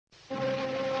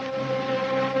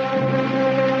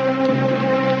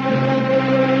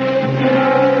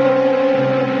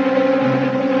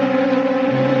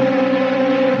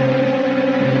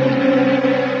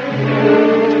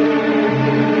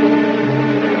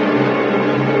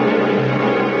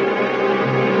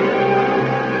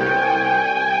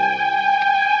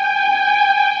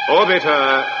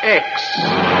Orbiter X.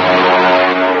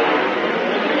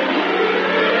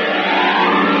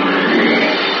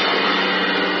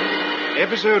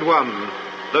 Episode 1,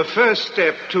 The First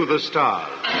Step to the Stars.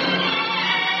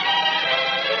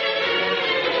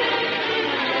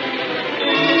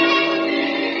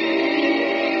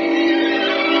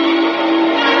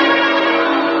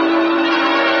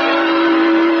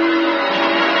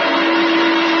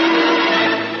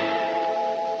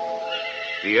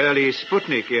 The early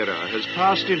Sputnik era has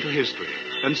passed into history,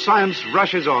 and science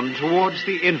rushes on towards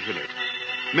the infinite.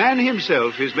 Man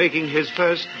himself is making his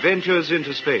first ventures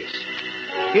into space.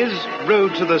 His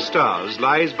road to the stars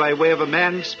lies by way of a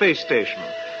manned space station,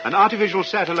 an artificial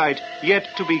satellite yet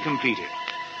to be completed.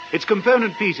 Its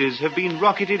component pieces have been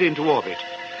rocketed into orbit.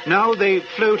 Now they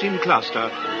float in cluster,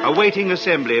 awaiting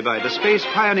assembly by the space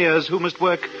pioneers who must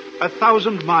work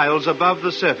 1,000 miles above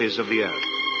the surface of the Earth.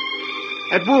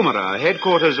 At Woomera,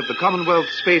 headquarters of the Commonwealth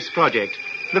Space Project,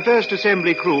 the first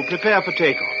assembly crew prepare for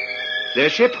takeoff. Their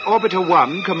ship, Orbiter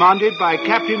 1, commanded by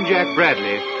Captain Jack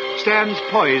Bradley, stands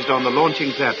poised on the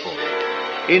launching platform.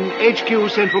 In HQ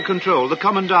Central Control, the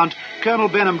Commandant, Colonel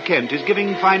Benham Kent, is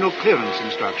giving final clearance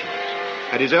instructions.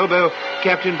 At his elbow,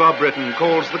 Captain Bob Britton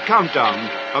calls the countdown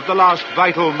of the last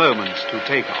vital moments to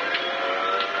takeoff.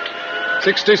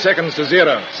 60 seconds to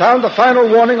 0. Sound the final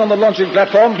warning on the launching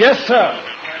platform. Yes, sir.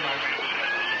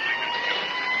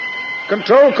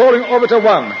 Control calling Orbiter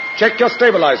 1. Check your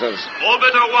stabilizers.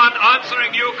 Orbiter 1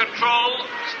 answering you, Control.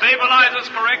 Stabilizers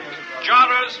correct.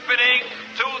 Gyros spinning.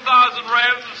 2,000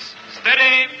 revs.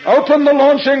 Steady. Open the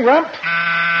launching ramp.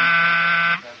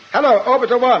 Hello,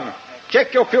 Orbiter 1.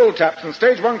 Check your fuel taps and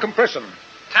stage 1 compression.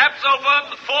 Taps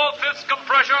open. 4/5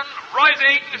 compression.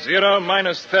 Rising. 0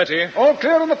 minus 30. All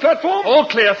clear on the platform? All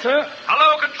clear, sir.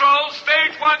 Hello, Control.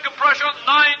 Stage 1 compression.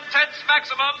 9/10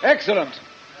 maximum. Excellent.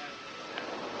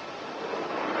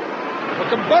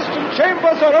 The combustion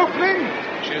chambers are opening.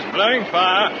 She's blowing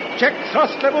fire. Check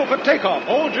thrust level for takeoff.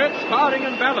 All jets firing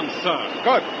and balanced, sir.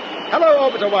 Good. Hello,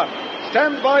 Orbiter 1.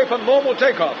 Stand by for normal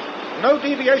takeoff. No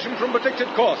deviation from predicted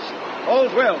course.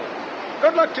 All's well.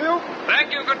 Good luck to you.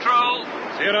 Thank you, Control.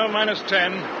 0 minus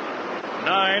 10.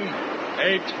 9,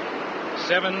 8,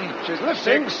 7, She's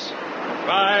lifting. 6,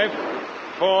 5,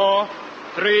 4,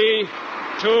 3,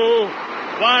 2,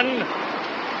 1.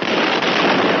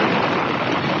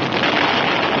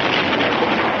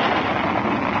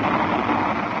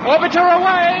 Orbiter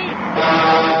away!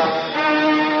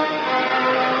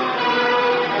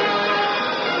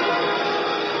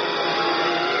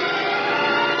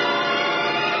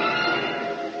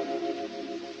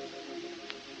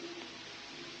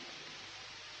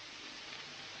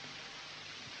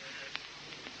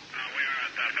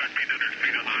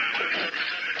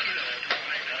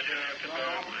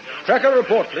 Tracker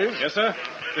report, please. Yes, sir.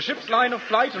 The ship's line of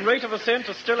flight and rate of ascent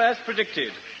are still as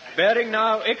predicted. Bearing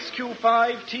now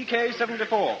XQ5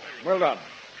 TK74. Well done.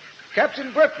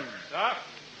 Captain Britton. Sir?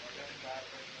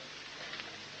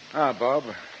 Bob,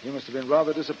 you must have been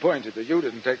rather disappointed that you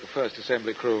didn't take the first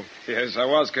assembly crew. Yes, I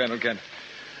was, Colonel Kent.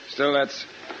 Still, that's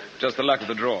just the luck of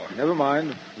the draw. Never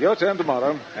mind. Your turn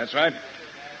tomorrow. That's right.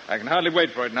 I can hardly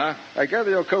wait for it now. I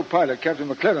gather your co-pilot, Captain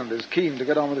McClelland, is keen to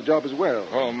get on with the job as well.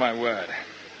 Oh, my word.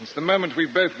 It's the moment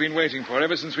we've both been waiting for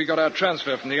ever since we got our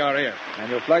transfer from the RAF. And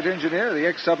your flight engineer, the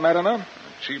ex-submariner?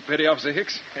 Chief Petty Officer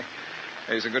Hicks?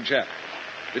 He's a good chap.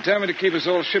 Determined to keep us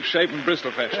all shipshape and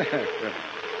Bristol fashion.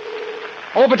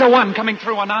 Orbiter 1 coming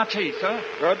through on RT, sir.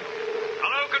 Good.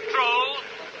 Hello, Control.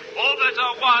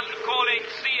 Orbiter 1 calling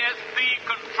CSP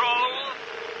Control.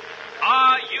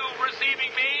 Are you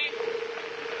receiving me?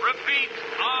 Repeat,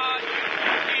 are you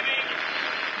receiving?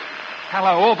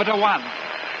 Hello, Orbiter 1.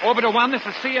 Orbiter 1, this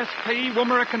is CSP,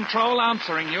 Woomera Control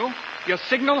answering you. Your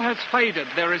signal has faded.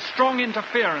 There is strong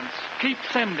interference. Keep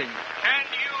sending. Can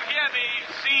you hear me,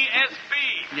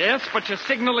 CSP? Yes, but your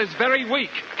signal is very weak.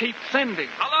 Keep sending.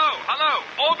 Hello.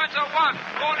 Orbiter 1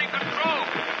 calling Control.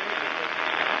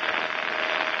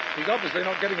 He's obviously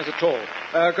not getting us at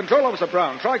all. Control Officer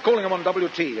Brown, try calling him on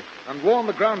WT and warn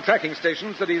the ground tracking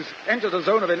stations that he's entered a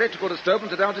zone of electrical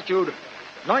disturbance at altitude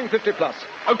 950 plus.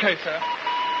 Okay, sir.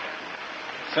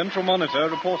 Central monitor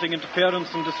reporting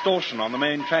interference and distortion on the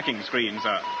main tracking screen,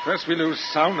 sir. First we lose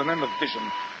sound and then the vision.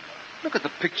 Look at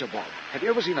the picture, Bob. Have you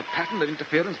ever seen a pattern of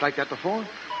interference like that before?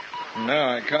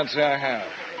 No, I can't say I have.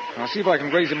 I'll see if I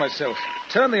can raise it myself.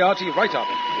 Turn the RT right up.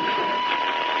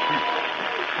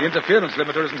 The interference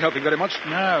limiter isn't helping very much.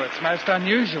 No, it's most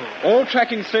unusual. All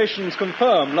tracking stations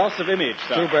confirm loss of image,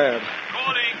 sir. Too bad.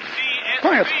 Calling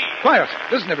CSP. Quiet.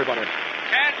 Listen, everybody.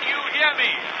 Can you hear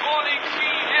me? Calling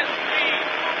CSP.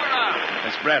 Woomera.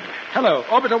 That's Bradley. Hello,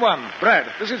 Orbiter 1.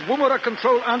 Brad, this is Woomera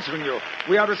Control answering you.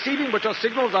 We are receiving, but your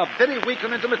signals are very weak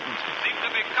and intermittent. Seem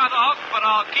to be cut off, but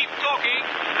I'll keep talking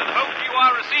and hope you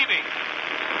are receiving.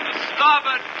 The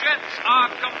starboard jets are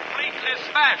completely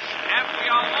smashed, and we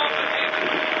are orbiting.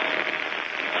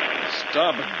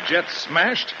 Starboard jet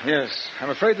smashed? Yes, I'm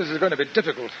afraid this is going to be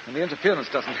difficult, and the interference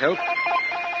doesn't help.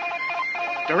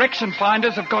 Direction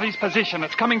finders have got his position.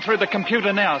 It's coming through the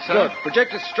computer now, sir. Good.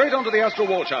 Project it straight onto the astral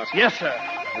wall chart. Yes, sir.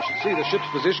 You should see the ship's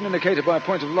position indicated by a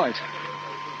point of light.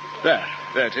 There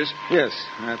it is. Yes,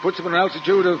 it puts him at an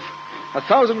altitude of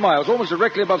 1,000 miles, almost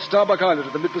directly above Starbuck Island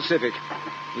in the mid-Pacific.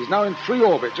 He's now in free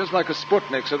orbit, just like a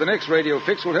Sputnik, so the next radio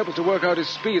fix will help us to work out his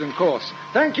speed and course.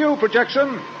 Thank you,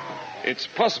 projection. It's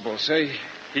possible, say,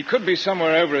 he could be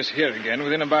somewhere over us here again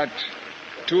within about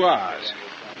 2 hours.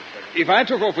 If I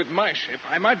took off with my ship,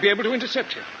 I might be able to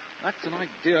intercept him. That's an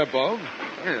idea, Bob.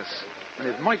 Yes, and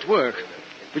it might work.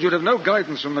 But you'd have no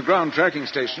guidance from the ground tracking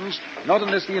stations, not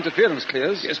unless the interference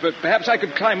clears. Yes, but perhaps I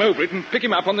could climb over it and pick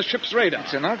him up on the ship's radar.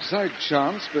 It's an outside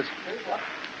chance, but...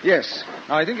 Yes,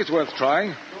 I think it's worth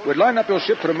trying. We'd line up your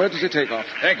ship for emergency takeoff.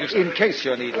 Thank you, sir. In case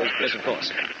you're needed. Yes, of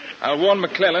course. I'll warn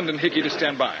McClelland and Hickey to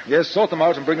stand by. Yes, sort them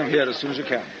out and bring them here as soon as you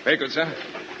can. Very good, sir.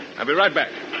 I'll be right back.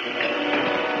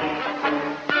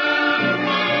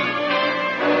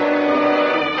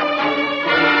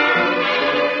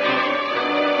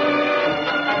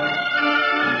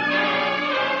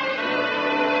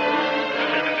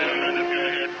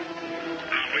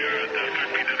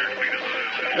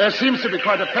 There seems to be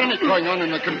quite a panic going on in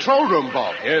the control room,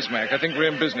 Bob. Yes, Mac. I think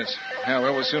we're in business. Yeah,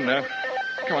 well, we'll soon know.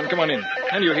 Come on in.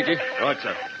 And you, Hickey. Right,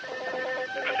 sir.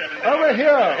 Over here,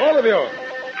 all of you.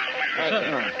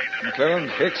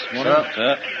 McClelland, Hicks, morning.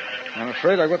 Sir. I'm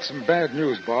afraid I've got some bad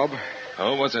news, Bob.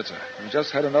 Oh, what's that, sir? We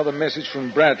just had another message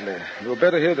from Bradley. You'll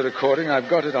better hear the recording. I've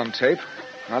got it on tape.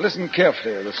 Now listen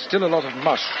carefully. There's still a lot of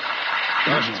mush.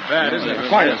 Gosh, it's bad, isn't it?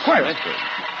 Quiet. Don't know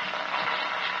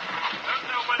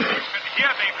whether you can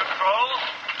hear me, Control,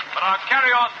 but I'll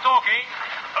carry on talking.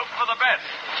 Hope for the best.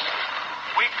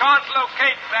 We can't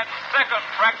locate that second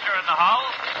fracture in the hull.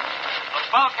 The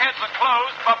bulkheads are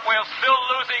closed, but we're still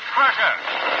losing pressure.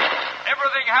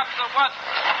 Everything happened at once.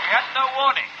 We had no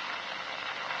warning.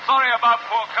 Sorry about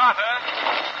poor Carter.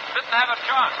 Didn't have a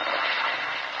chance.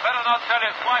 Better not tell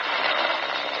his wife.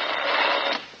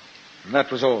 And that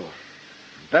was all.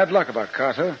 Bad luck about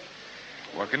Carter.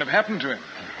 What can have happened to him?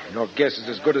 Your guess is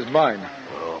as good as mine.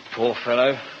 Oh, poor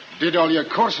fellow. Did all your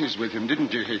courses with him,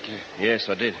 didn't you, Hickey? Yes,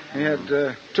 I did. He had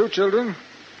 2 children.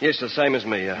 Yes, the same as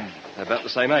me. About the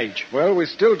same age. Well, we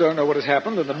still don't know what has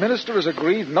happened, and the minister has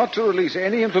agreed not to release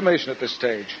any information at this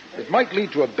stage. It might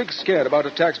lead to a big scare about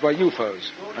attacks by UFOs.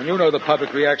 And you know the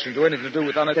public reaction to anything to do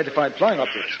with unidentified flying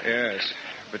objects. Yes,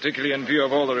 particularly in view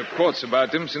of all the reports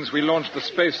about them since we launched the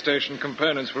space station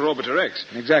components for Orbiter X.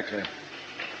 Exactly.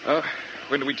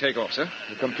 When do we take off, sir?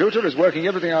 The computer is working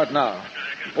everything out now.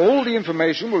 All the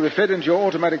information will be fed into your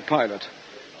automatic pilot.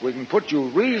 We can put you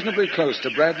reasonably close to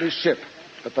Bradley's ship,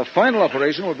 but the final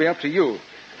operation will be up to you.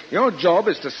 Your job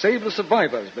is to save the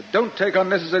survivors, but don't take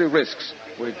unnecessary risks.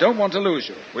 We don't want to lose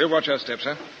you. We'll watch our steps,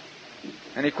 sir.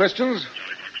 Any questions?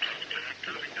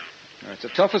 It's a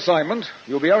tough assignment.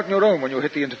 You'll be out on your own when you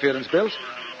hit the interference belt.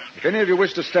 If any of you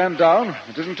wish to stand down,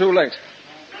 it isn't too late.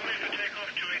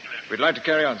 We'd like to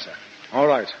carry on, sir. All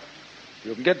right.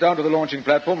 You can get down to the launching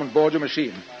platform and board your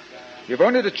machine. You've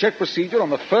only to check procedure on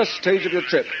the first stage of your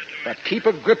trip. But keep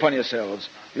a grip on yourselves.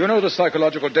 You know the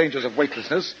psychological dangers of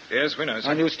weightlessness. Yes, we know, sir.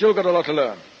 And you've still got a lot to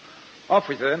learn. Off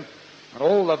with you, then. And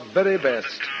all the very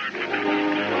best.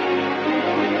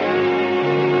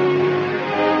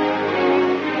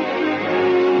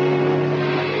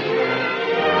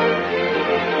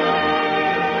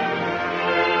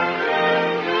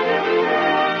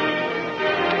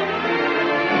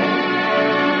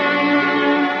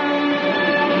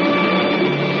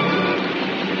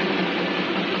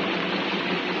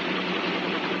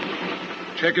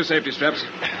 Check your safety straps.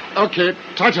 Okay,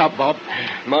 tight up, Bob.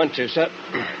 Mine too, sir.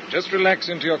 Just relax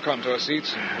into your contour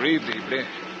seats and breathe deeply.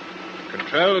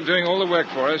 Control are doing all the work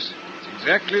for us. It's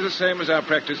exactly the same as our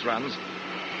practice runs.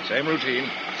 Same routine.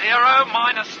 0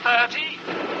 minus 30.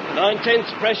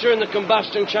 9/10 pressure in the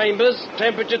combustion chambers.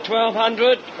 Temperature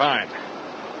 1200. Fine.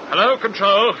 Hello,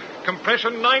 Control.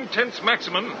 Compression 9/10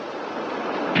 maximum.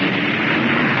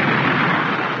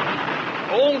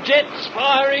 All jets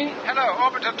firing. Hello,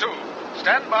 Orbiter 2.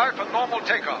 Stand by for normal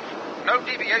takeoff. No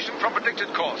deviation from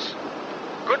predicted course.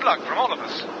 Good luck from all of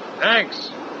us. Thanks.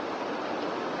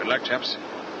 Good luck, chaps.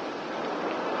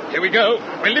 Here we go.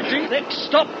 We're lifting. Next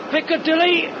stop,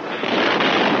 Piccadilly.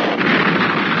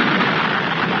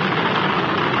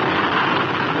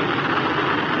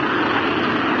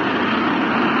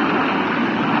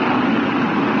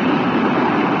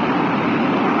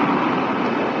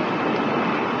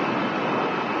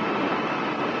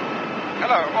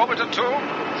 Hello, Orbiter 2.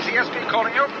 CSP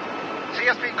calling you.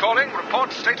 CSP calling.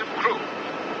 Report state of crew.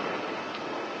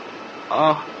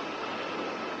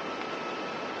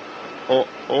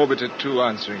 Orbiter 2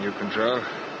 answering you, Control.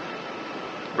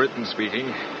 Britain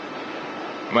speaking.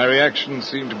 My reactions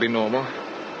seem to be normal.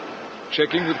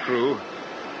 Checking with crew.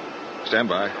 Stand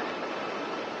by.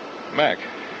 Mac,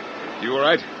 you all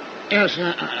right? Yes,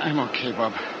 I'm okay,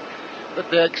 Bob. But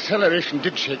the acceleration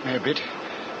did shake me a bit.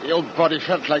 The old body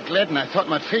felt like lead, and I thought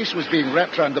my face was being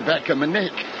wrapped around the back of my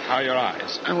neck. How are your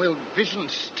eyes? Well,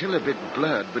 vision's still a bit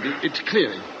blurred, but it's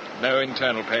clearing. No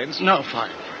internal pains? No,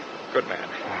 fine. Good man.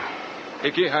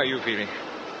 Hickey, how are you feeling?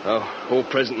 Oh, all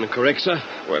present and correct, sir.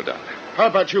 Well done. How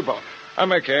about you, Bob?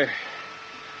 I'm okay.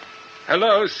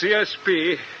 Hello,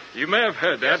 CSP. You may have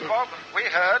heard that. Yes, Bob, we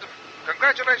heard.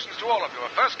 Congratulations to all of you. A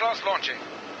first-class launching.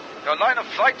 Your line of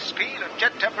flight, speed, and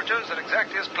jet temperatures are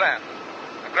exactly as planned.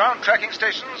 The ground tracking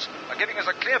stations are giving us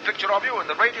a clear picture of you, and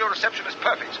the radio reception is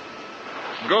perfect.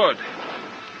 Good.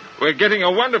 We're getting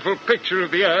a wonderful picture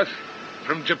of the Earth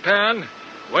from Japan,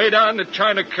 way down the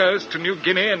China coast to New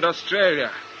Guinea and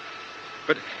Australia.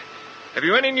 But have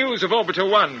you any news of Orbiter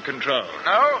 1, Control?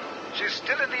 No, she's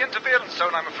still in the interference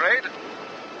zone, I'm afraid.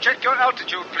 Check your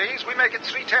altitude, please. We make it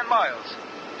 310 miles.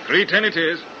 310 it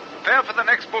is. Prepare for the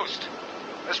next boost.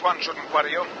 This one shouldn't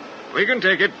worry you. We can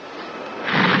take it.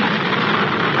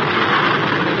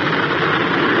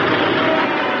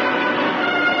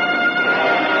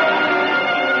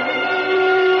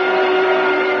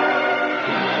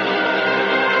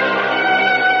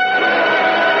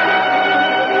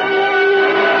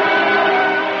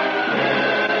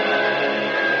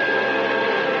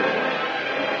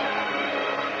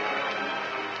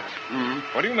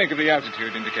 What do you make of the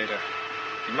altitude indicator?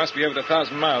 You must be over the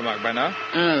 1,000-mile mark by now.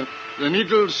 The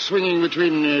needle's swinging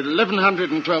between 1,100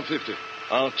 and 1,250.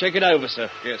 I'll check it over, sir.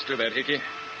 Yes, do that, Hickey.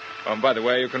 Oh, and by the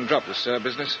way, you can drop this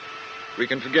business. We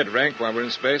can forget rank while we're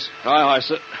in space. Aye, aye,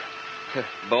 sir.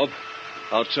 Bob,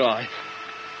 I'll try.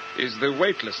 Is the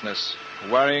weightlessness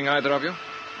worrying either of you?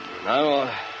 No,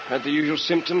 I had the usual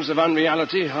symptoms of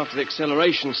unreality after the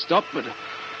acceleration stopped, but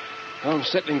I'm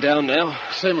settling down now.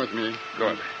 Same with me.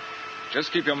 Good.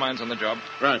 Just keep your minds on the job.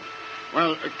 Right.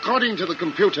 Well, according to the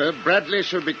computer, Bradley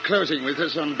should be closing with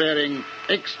us on bearing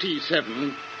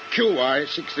XT7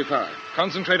 QY65.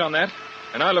 Concentrate on that,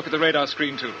 and I'll look at the radar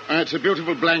screen, too. It's a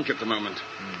beautiful blank at the moment.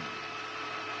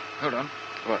 Hold on.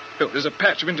 What? Look, there's a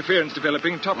patch of interference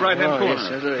developing top right-hand corner. Yes,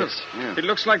 there is. Yeah. It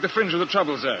looks like the fringe of the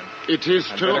trouble zone. It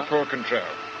is, I'd too. better call Control.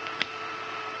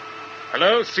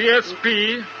 Hello,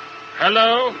 CSP?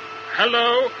 Hello?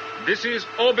 Hello? This is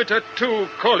Orbiter 2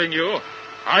 calling you.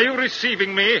 Are you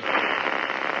receiving me? Control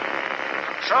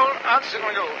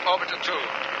answering you, Orbiter 2.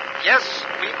 Yes,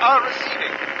 we are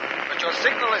receiving, but your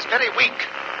signal is very weak.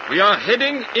 We are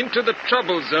heading into the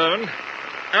trouble zone.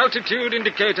 Altitude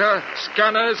indicator,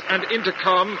 scanners, and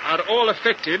intercom are all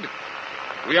affected.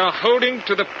 We are holding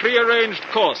to the prearranged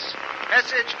course.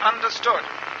 Message understood.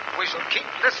 We shall keep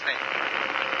listening.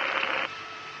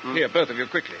 Here, both of you,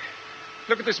 quickly.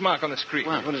 Look at this mark on the screen.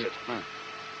 Wow, what is it?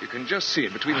 You can just see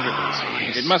it between the ribbons.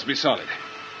 Yes. It must be solid.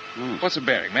 What's the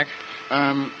bearing, Mac?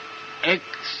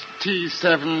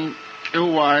 XT7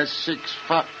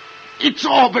 QY65. It's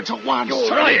Orbiter 1.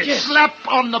 You're right. Yes. Slap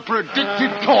on the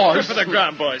predicted course. Good for the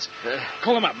ground, boys.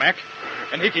 Call them up, Mac.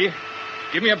 And Hickey,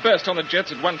 give me a burst on the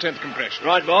jets at 1/10 compression.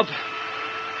 Right, Bob.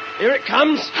 Here it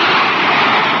comes.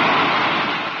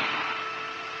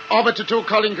 Orbiter 2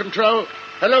 calling Control.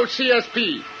 Hello,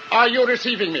 CSP. Are you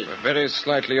receiving me? We're very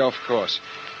slightly off course.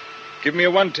 Give me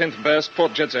a 1/10 burst,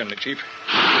 port jets only, Chief.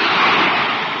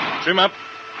 Trim up.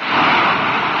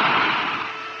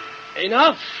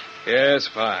 Enough? Yes,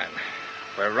 fine.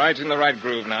 We're right in the right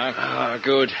groove now. Ah,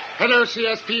 good. Hello,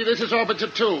 CSP. This is Orbiter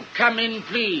 2. Come in,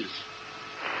 please.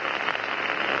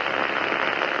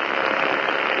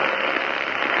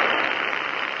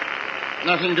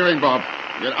 Nothing doing, Bob.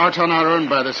 We're out on our own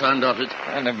by the sound of it.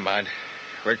 Never mind.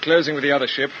 We're closing with the other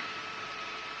ship.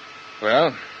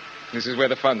 Well, this is where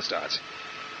the fun starts.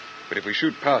 But if we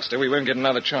shoot past her, we won't get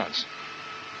another chance.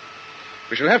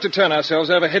 We shall have to turn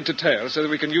ourselves over head to tail so that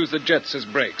we can use the jets as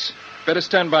brakes. Better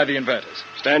stand by the inverters.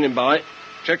 Standing by.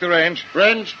 Check the range.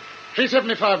 Range,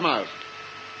 375 miles.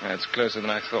 That's closer than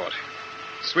I thought.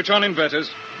 Switch on inverters.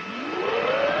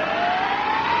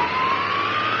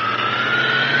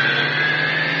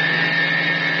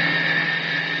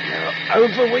 Now,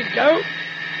 over we go.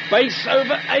 Base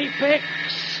over apex.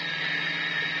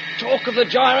 Torque of the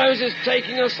gyros is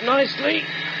taking us nicely.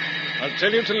 I'll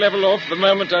tell you to level off the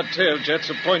moment our tail jets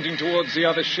are pointing towards the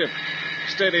other ship.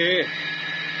 Steady.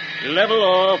 Level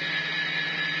off.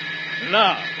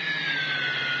 Now.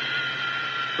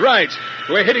 Right.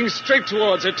 We're heading straight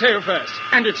towards her, tail first.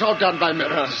 And it's all done by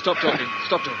mirrors. Stop talking.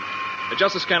 Stop talking.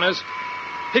 Adjust the scanners.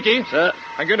 Hickey. Sir.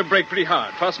 I'm going to brake pretty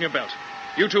hard. Fasten your belt.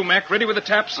 You too, Mac. Ready with the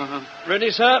taps?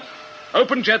 Ready, sir?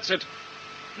 Open jets at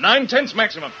 9/10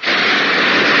 maximum.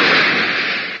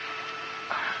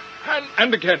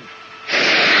 And again.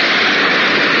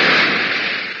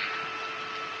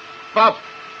 Bob,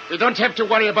 you don't have to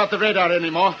worry about the radar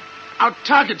anymore. Our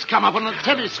targets come up on the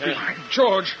telescreen.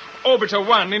 George, Orbiter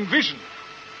 1 in vision.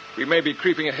 We may be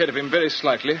creeping ahead of him very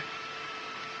slightly,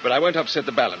 but I won't upset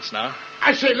the balance now.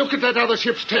 I say, look at that other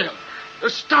ship's tail. The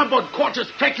starboard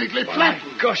quarter's practically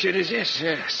flattened. Gosh, it is,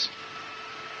 yes.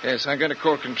 Yes, I'm going to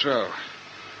call control.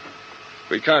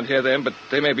 We can't hear them, but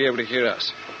they may be able to hear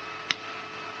us.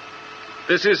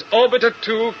 This is Orbiter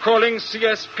 2 calling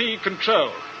CSP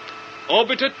control.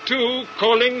 Orbiter 2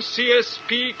 calling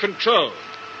CSP control.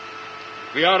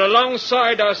 We are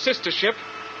alongside our sister ship.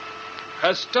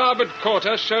 Her starboard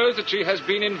quarter shows that she has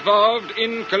been involved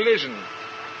in collision.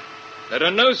 There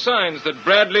are no signs that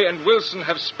Bradley and Wilson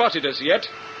have spotted us yet.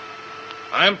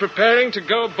 I am preparing to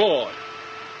go aboard.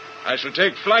 I shall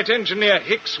take Flight Engineer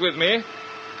Hicks with me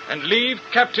and leave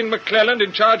Captain McClelland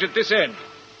in charge at this end.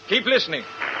 Keep listening.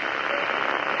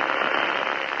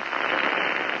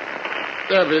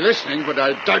 They'll be listening, but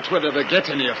I doubt whether they get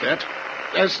any of that.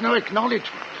 There's no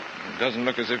acknowledgement. It doesn't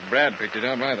look as if Brad picked it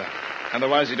up either.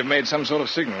 Otherwise, he'd have made some sort of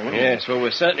signal, wouldn't he? Yes, well,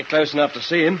 we're certainly close enough to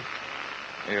see him.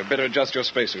 You'd better adjust your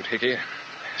spacesuit, Hickey.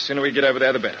 The sooner we get over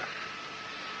there, the better.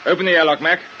 Open the airlock,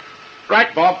 Mac.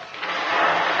 Right, Bob.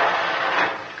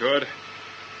 Good.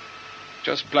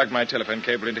 Just plug my telephone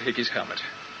cable into Hickey's helmet.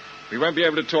 We won't be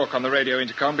able to talk on the radio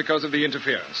intercom because of the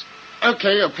interference.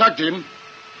 Okay, you're plugged in.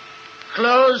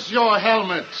 Close your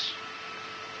helmets.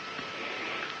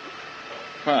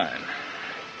 Fine.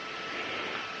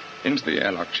 Into the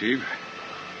airlock, Chief.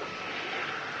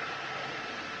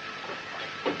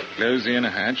 Close the inner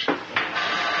hatch.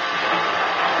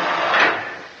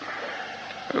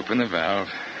 Open the valve.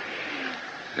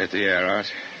 Let the air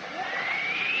out.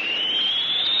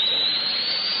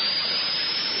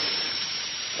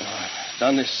 I've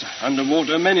done this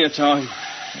underwater many a time.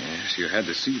 Yes, you had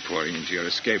the sea pouring into your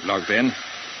escape lock then.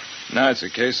 Now it's a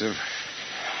case of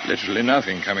literally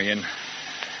nothing coming in.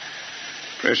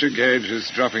 Pressure gauge is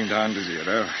dropping down to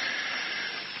 0.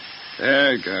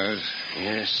 There it goes.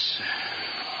 Yes,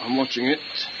 I'm watching it.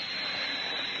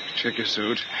 Check your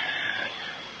suit.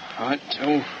 Right,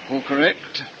 all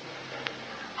correct.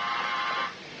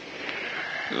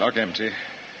 Lock empty.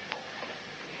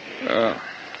 Oh.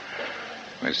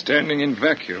 We're standing in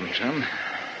vacuum, chum.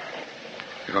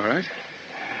 You all right?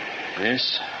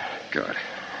 Yes. Good.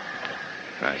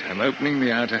 Right, I'm opening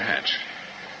the outer hatch.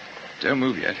 Don't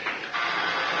move yet.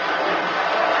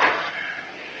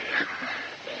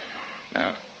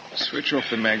 Now, switch off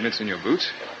the magnets in your boots.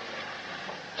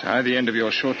 Tie the end of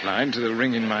your short line to the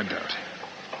ring in my belt.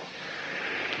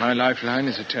 My lifeline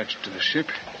is attached to the ship.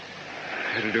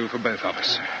 It'll do for both of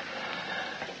us.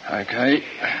 Okay.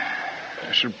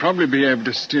 I should probably be able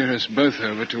to steer us both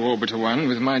over to Orbiter 1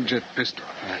 with my jet pistol.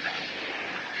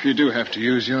 If you do have to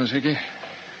use yours, Hickey,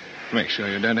 make sure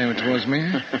you don't aim it towards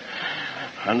me.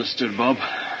 Understood, Bob.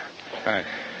 Right.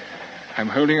 I'm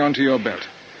holding on to your belt.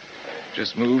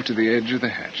 Just move to the edge of the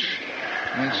hatch.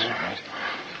 That's right.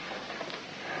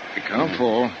 You can't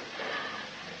fall.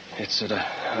 It's at a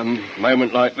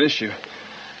moment like this you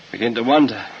begin to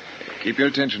wonder. Keep your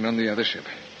attention on the other ship.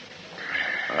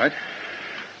 All right?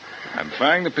 I'm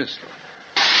firing the pistol.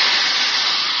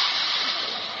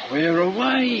 We're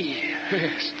away.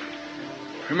 Yes.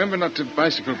 Remember not to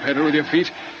bicycle pedal with your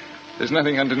feet. There's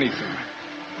nothing underneath them.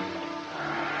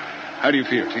 How do you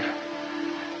feel, Chief?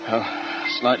 Oh,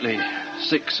 slightly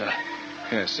sick, sir.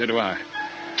 Yes, so do I.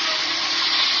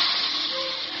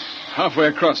 Halfway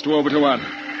across to Orbiter 1.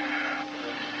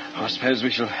 I suppose we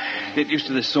shall get used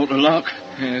to this sort of lark.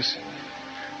 Yes.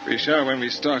 We shall when we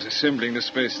start assembling the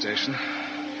space station.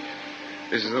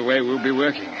 This is the way we'll be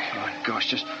working. Oh, gosh,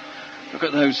 just look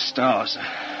at those stars.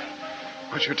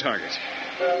 What's your target?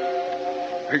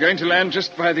 We're going to land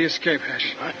just by the escape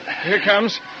hatch. Right. Here it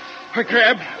comes. Quick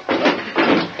grab.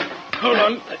 Hold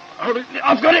on. Hold it.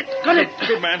 I've got it. Got it.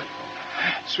 Good man.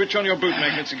 Switch on your boot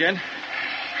magnets again.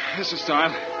 This is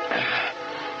style.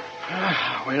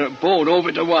 We're aboard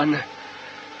Orbiter 1.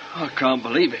 I can't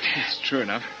believe it. It's true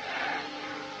enough.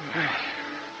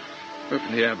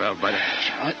 Open the air valve by the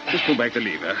hatch. Right. Just pull back the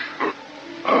lever.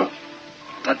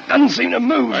 That doesn't seem to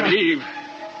move. I leave.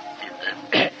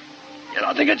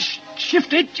 I think it's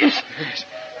shifted. Yes.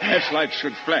 Hatch light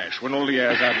should flash when all the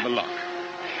air's out of the lock.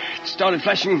 It started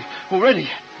flashing already.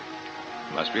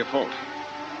 Must be a fault.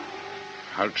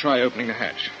 I'll try opening the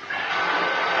hatch.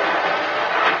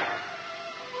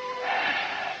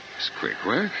 It's quick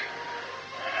work.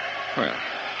 Well,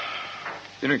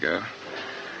 in we go.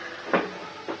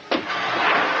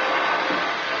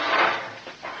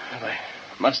 They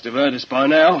must have heard us by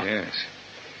now. Yes.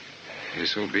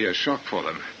 This will be a shock for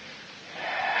them.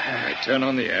 I turn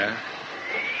on the air.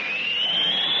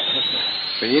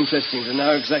 Be interesting to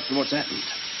know exactly what's happened.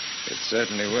 It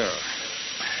certainly will.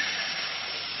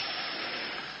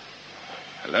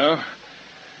 Hello?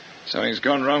 Something's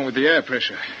gone wrong with the air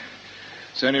pressure.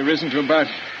 It's only risen to about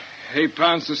 8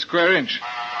 pounds the square inch.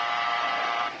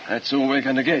 That's all we're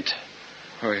going to get.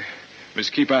 We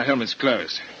must keep our helmets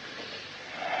closed.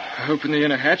 Open the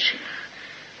inner hatch.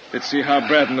 Let's see how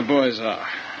Brad and the boys are.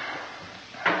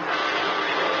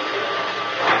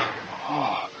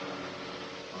 Oh.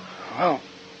 Well,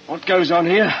 what goes on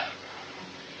here?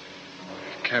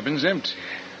 The cabin's empty.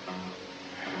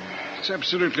 It's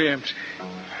absolutely empty.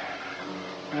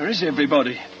 Where is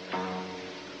everybody?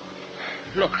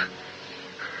 Look.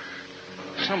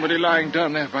 Somebody lying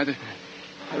down there by the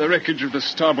wreckage of the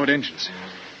starboard engines.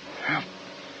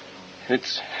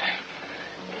 It's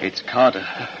Carter.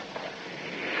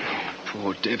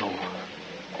 Poor devil.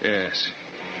 Yes.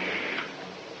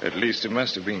 At least it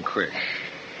must have been quick.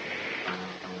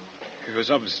 He was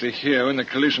obviously here when the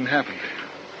collision happened.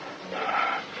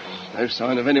 No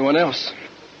sign of anyone else.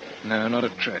 No, not a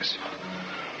trace.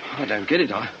 I don't get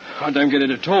it. I don't get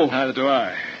it at all. Neither do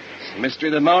I. It's the mystery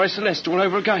of the Mare Celeste all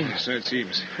over again. So it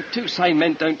seems. But 2 sane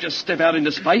men don't just step out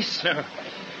into space. No.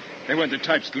 They weren't the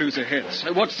types to lose their heads.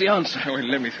 So what's the answer? Oh, well,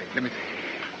 let me think.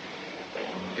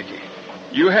 Hickey,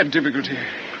 you had difficulty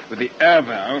with the air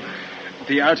valve at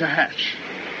the outer hatch.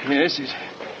 Yes, it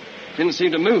didn't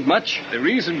seem to move much. The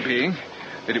reason being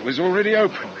that it was already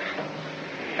open.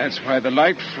 That's why the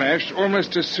light flashed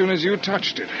almost as soon as you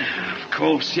touched it. Of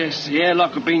course, yes. The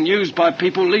airlock had been used by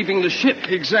people leaving the ship.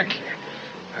 Exactly.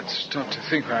 I'd stopped to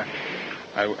think.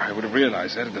 I would have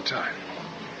realized that at the time.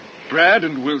 Brad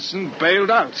and Wilson bailed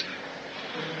out.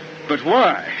 But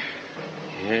why?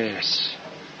 Yes.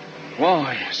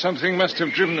 Why? Something must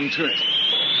have driven them to it.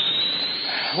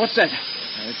 What's that?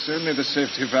 It's only the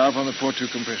safety valve on the port 2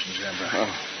 compression chamber. Oh,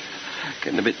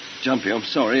 getting a bit jumpy. I'm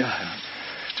sorry.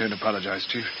 Don't apologize,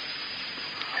 Chief.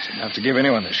 It's enough to give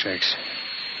anyone the shakes.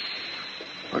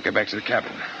 We'll get back to the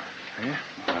cabin. Yeah?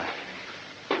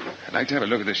 I'd like to have a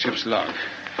look at the ship's log.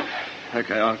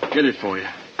 Okay, I'll get it for you.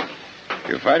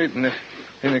 You'll find it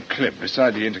in the clip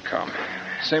beside the intercom.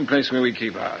 Same place where we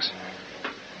keep ours.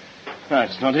 Right,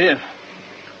 it's not here.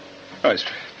 Oh, it's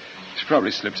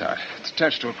probably slipped out. It's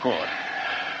attached to a cord.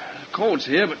 The cord's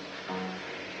here, but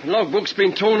the logbook's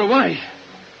been torn away.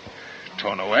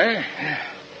 Torn away?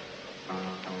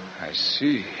 I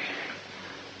see.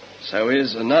 So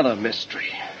here's another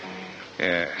mystery.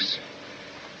 Yes.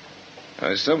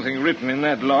 There's something written in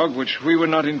that log which we were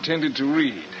not intended to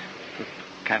read.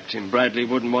 Captain Bradley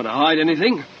wouldn't want to hide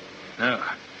anything. No.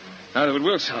 Neither would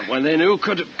Wilson. Well, then who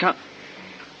could have come?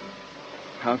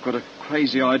 I've got a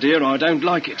crazy idea. I don't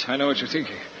like it. I know what you're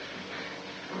thinking.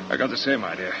 I got the same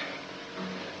idea.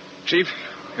 Chief,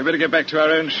 we better get back to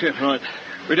our own ship. Right.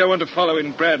 We don't want to follow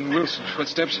in Brad and Wilson's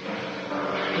footsteps.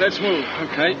 Let's move.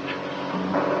 Okay.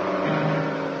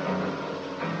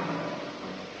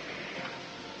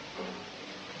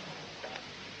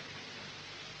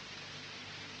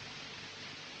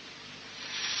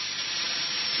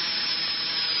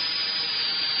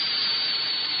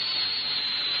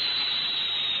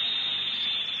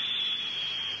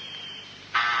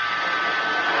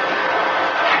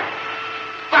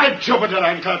 By Jupiter,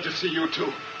 I'm glad to see you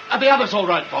two. Are the others all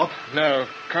right, Bob? No,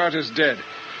 Carter's dead.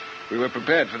 We were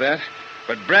prepared for that.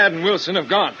 But Brad and Wilson have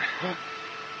gone.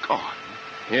 Gone?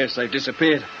 Yes, they've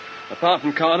disappeared. Apart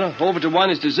from Carter, Orbiter 1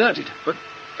 is deserted. But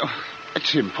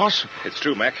it's impossible. It's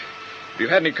true, Mac. Have you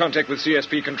had any contact with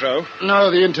CSP control?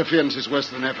 No, the interference is worse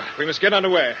than ever. We must get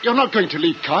underway. You're not going to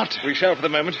leave Carter? We shall for the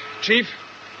moment. Chief,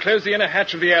 close the inner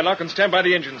hatch of the airlock and stand by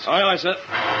the engines. Aye, aye, sir.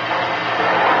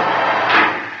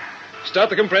 Start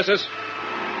the compressors.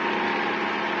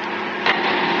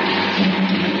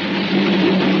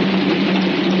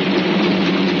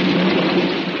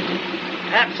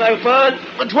 Hatch open.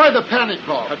 But why the panic,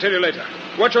 Bob? I'll tell you later.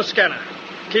 Watch your scanner.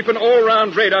 Keep an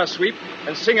all-round radar sweep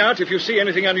and sing out if you see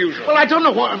anything unusual. Well, I don't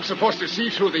know what I'm supposed to see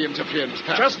through the interference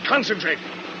panel. Just concentrate.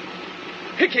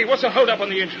 Hickey, what's the hold-up on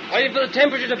the engine? Waiting for the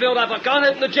temperature to build up. I can't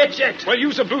open the jet yet. Well,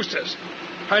 use the boosters.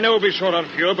 I know we'll be short on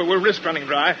fuel, but we'll risk running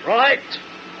dry. Right.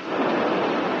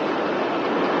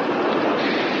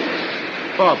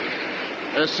 Bob,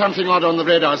 there's something odd on the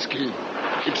radar screen.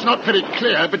 It's not very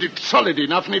clear, but it's solid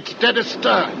enough and it's dead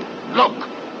astern. Look.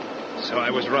 So I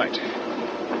was right.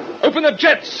 Open the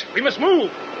jets! We must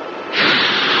move!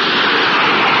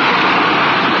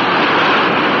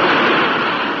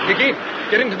 Hickey,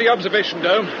 get into the observation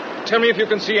dome. Tell me if you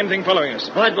can see anything following us.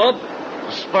 Right, Bob.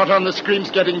 The spot on the screen's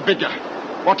getting bigger.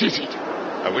 What is it?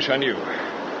 I wish I knew.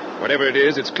 Whatever it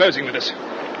is, it's closing with us.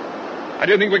 I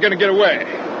don't think we're going to get away.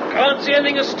 Can't see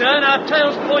anything astern. Our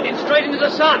tail's pointing straight into the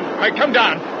sun. All right, come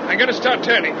down. I'm going to start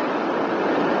turning.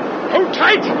 Hold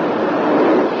tight!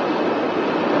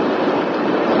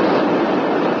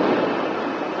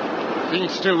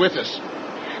 Thing's still with us.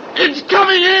 It's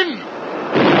coming in!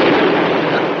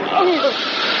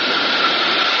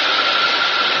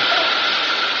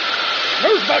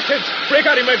 Those bulkheads! Break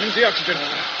out emergency oxygen.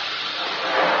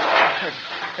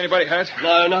 Anybody hurt?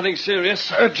 No, nothing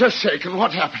serious. Just shaken.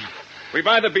 What happened? We've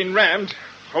either been rammed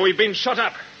or we've been shot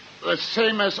up. The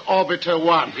same as Orbiter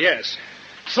 1. Yes.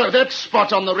 So that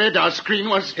spot on the radar screen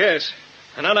was... Yes.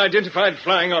 An unidentified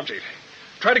flying object.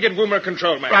 Try to get Woomer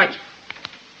control, man. Right.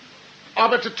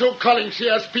 Orbiter 2 calling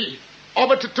CSP.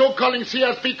 Orbiter 2 calling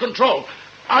CSP control.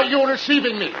 Are you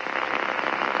receiving me?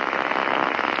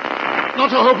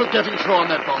 Not a hope of getting through on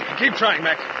that boat. Keep trying,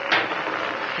 Mac.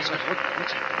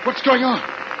 What's going on?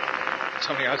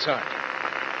 Something outside.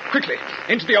 Quickly,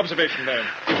 into the observation dome.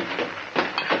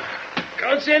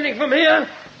 Can't see anything from here.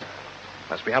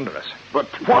 Must be under us. But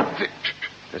what the...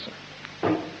 Listen.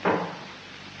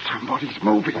 Somebody's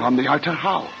moving on the outer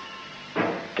hull.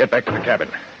 Get back to the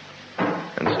cabin.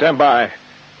 And stand by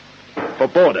for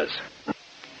boarders.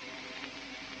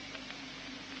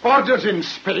 Boarders in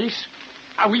space?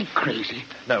 Are we crazy?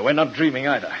 No, we're not dreaming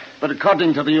either. But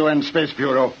according to the UN Space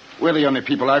Bureau, we're the only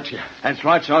people out here. That's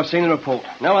right, sir. I've seen the report.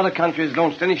 No other country has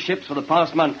launched any ships for the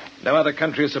past month. No other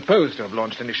country is supposed to have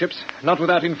launched any ships, not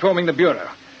without informing the Bureau.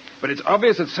 But it's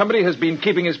obvious that somebody has been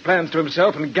keeping his plans to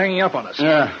himself and ganging up on us.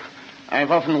 Yeah.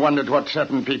 I've often wondered what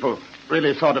certain people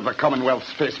really thought of the Commonwealth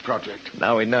Space Project.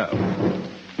 Now we know.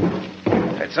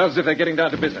 It sounds as if they're getting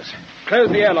down to business. Close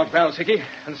the airlock valves, Hickey,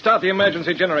 and start the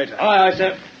emergency generator. Aye, aye,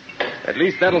 sir. At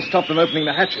least that'll stop them opening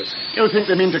the hatches. You think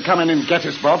they mean to come in and get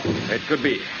us, Bob? It could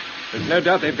be. There's no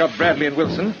doubt they've got Bradley and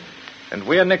Wilson, and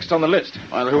we're next on the list.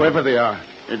 Well, whoever they are,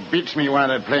 it beats me why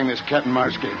they're playing this cat and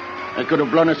mouse game. They could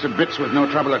have blown us to bits with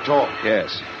no trouble at all.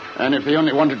 Yes. And if they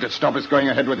only wanted to stop us going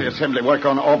ahead with the assembly work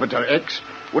on Orbiter X,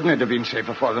 wouldn't it have been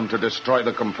safer for them to destroy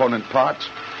the component parts?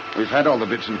 We've had all the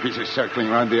bits and pieces circling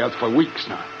around the Earth for weeks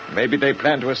now. Maybe they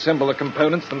plan to assemble the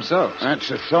components themselves. That's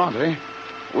the thought, eh?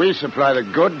 We supply the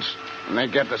goods, and they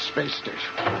get the space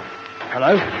station.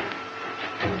 Hello?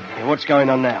 Hey, what's going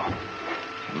on now?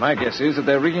 My guess is that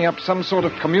they're rigging up some sort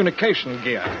of communication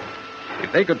gear.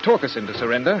 If they could talk us into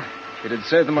surrender, it'd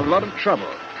save them a lot of trouble.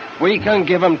 We can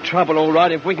give them trouble, all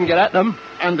right, if we can get at them.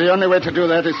 And the only way to do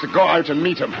that is to go out and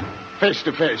meet them, face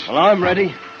to face. Well, I'm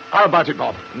ready. How about it,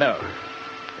 Bob? No.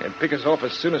 They'd pick us off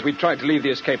as soon as we tried to leave the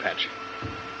escape hatch.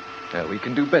 No, we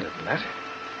can do better than that.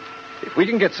 If we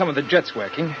can get some of the jets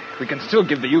working, we can still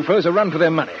give the UFOs a run for their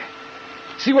money.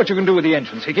 See what you can do with the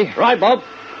engines, Hickey. Right, Bob.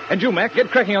 And you, Mac, get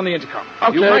cracking on the intercom.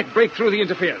 Okay. You might break through the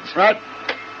interference. Right.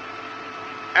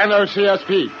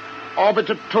 NOCSP.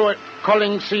 Orbiter 2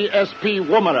 calling CSP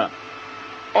Woomera.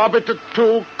 Orbiter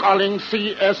 2 calling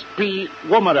CSP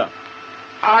Woomera.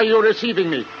 Are you receiving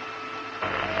me?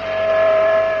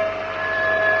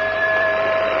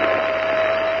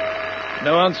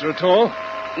 No answer at all?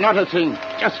 Not a thing.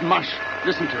 Just mush.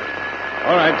 Listen to it.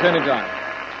 All right, turn it down.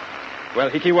 Well,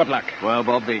 Hickey, what luck? Well,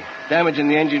 Bob, the damage in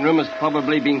the engine room has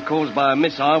probably been caused by a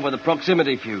missile with a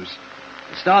proximity fuse.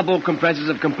 The starboard compressors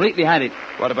have completely had it.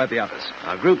 What about the others?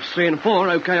 Groups 3 and 4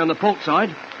 are okay on the port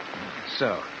side.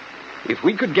 So, if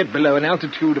we could get below an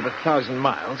altitude of 1,000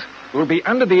 miles, we'll be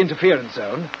under the interference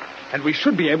zone, and we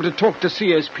should be able to talk to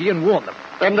CSP and warn them.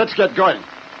 Then let's get going.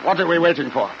 What are we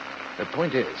waiting for? The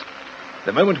point is,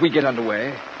 the moment we get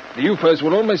underway, the UFOs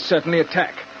will almost certainly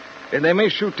attack. Then they may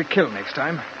shoot to kill next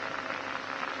time.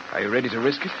 Are you ready to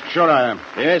risk it? Sure I am.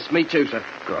 Yes, me too, sir.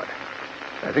 Good.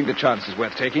 I think the chance is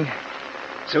worth taking.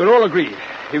 So we're all agreed.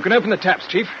 You can open the taps,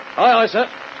 Chief. Aye, aye, sir.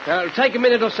 It'll take a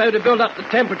minute or so to build up the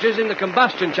temperatures in the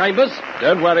combustion chambers.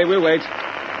 Don't worry, we'll wait.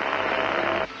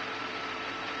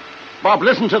 Bob,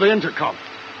 listen to the intercom.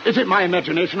 Is it my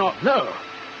imagination or... No.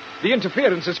 The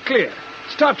interference is clear.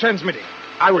 Start transmitting.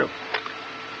 I will.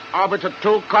 Orbiter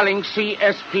 2 calling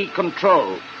CSP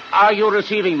control. Are you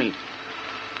receiving me?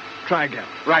 Try again.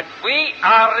 Right. We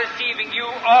are receiving you,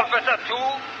 Orbiter 2.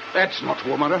 That's not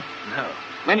Woomera. No.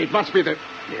 Then it must be the...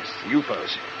 Yes, the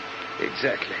UFOs.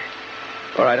 Exactly.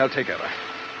 All right, I'll take over.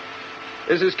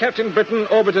 This is Captain Britain,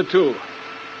 Orbiter 2.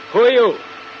 Who are you?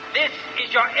 This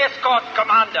is your escort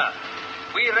commander.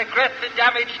 We regret the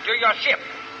damage to your ship.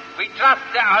 We trust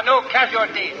there are no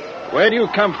casualties. Where do you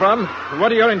come from? And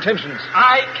what are your intentions?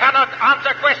 I cannot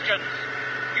answer questions.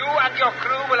 You and your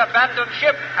crew will abandon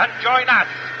ship and join us.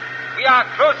 We are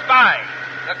close by.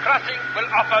 The crossing will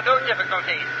offer no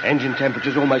difficulties. Engine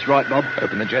temperature's almost right, Bob.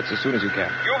 Open the jets as soon as you can.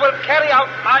 You will carry out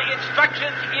my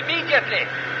instructions immediately.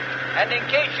 And in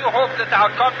case you hope that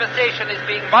our conversation is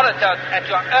being monitored at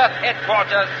your Earth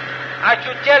headquarters, I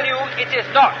should tell you it is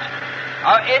not.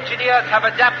 Our engineers have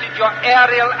adapted your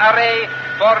aerial array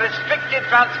for restricted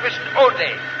transmission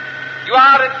only. You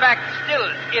are, in fact, still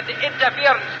in the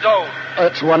interference zone.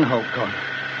 That's one hope, Con.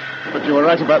 But you were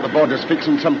right about the boarders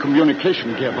fixing some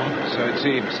communication gear, Bob. So it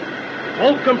seems.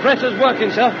 All compressors working,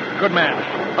 sir. Good man.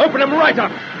 Open them right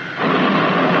up.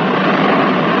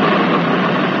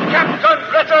 Captain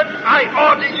Britton, I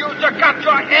order you to cut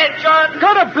your engine.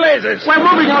 Go to blazes! We're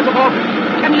moving out of orbit.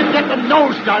 Can you get the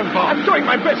nose down, Bob? I'm doing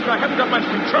my best, but I haven't got much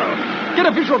control. Get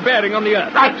a visual bearing on the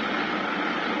Earth. Right.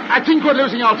 I think we're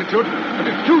losing altitude, but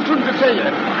it's too soon to say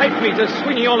yet. Height meters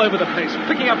swinging all over the place,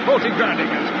 picking up faulty ground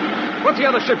anchors. What's the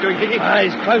other ship doing, Hickey?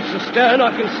 He's close to stern.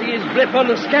 I can see his blip on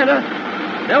the scanner.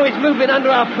 Now he's moving under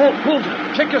our port quarter.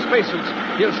 Check your spacesuits.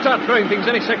 He'll start throwing things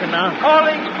any second now.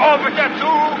 Calling Orbiter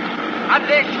 2.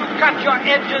 Unless you cut your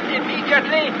engines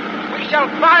immediately, we shall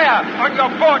fire on your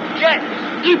port jets.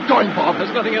 Keep going, Bob.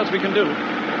 There's nothing else we can do.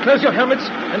 Close your helmets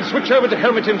and switch over to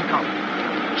helmet intercom.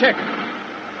 Check.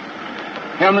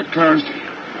 Helmet closed.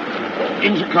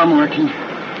 Intercom working.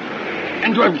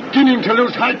 And we're beginning to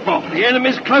lose height, Bob. The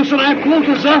enemy's close on our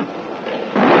quarters, sir.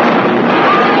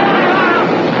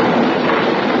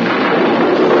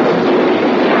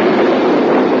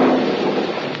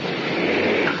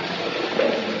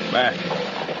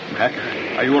 Mac,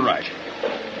 are you all right?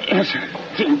 Yes,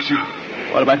 I think so.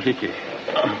 What about Hickey?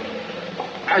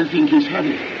 I think he's had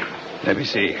it. Let me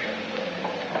see.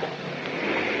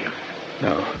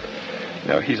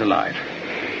 No, he's alive.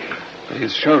 But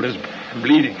his shoulder's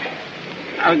bleeding.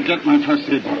 I'll get my first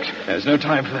aid box. There's no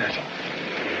time for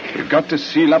that. We've got to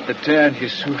seal up the tear in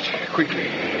his suit quickly.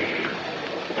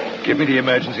 Give me the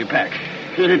emergency pack.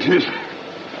 Here it is.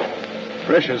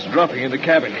 Pressure's dropping in the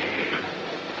cabin.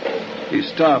 He's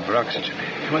starved for oxygen.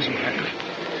 He mustn't panic.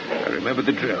 I remember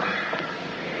the drill.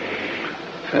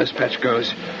 First patch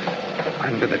goes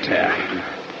under the tear.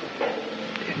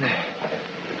 In there.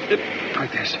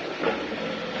 Like this.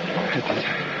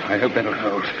 I hope that'll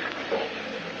hold.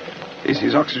 Is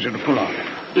his oxygen full on?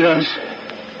 Yes.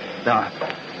 Now,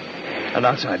 an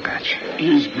outside patch.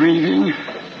 He's breathing.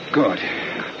 Good.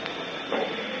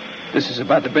 This is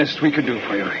about the best we can do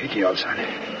for you, Hickey, old son.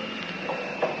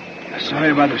 Sorry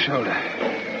about the shoulder.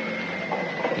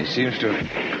 He seems to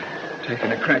have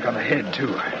taken a crack on the head,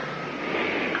 too.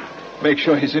 Make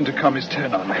sure his intercom is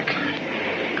turned on, Mac.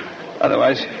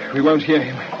 Otherwise, we won't hear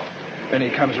him when he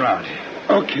comes round.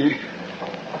 Okay.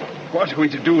 What are we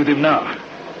to do with him now?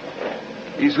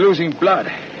 He's losing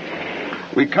blood.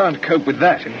 We can't cope with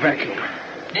that in vacuum.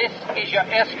 This is your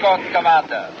escort,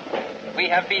 Commander. We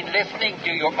have been listening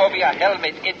to you over your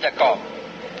helmet intercom.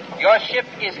 Your ship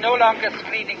is no longer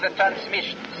screening the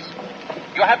transmissions.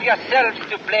 You have yourselves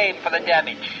to blame for the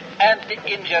damage and the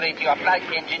injury to your flight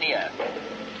engineer.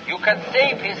 You can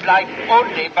save his life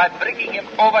only by bringing him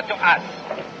over to us.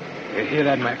 You hear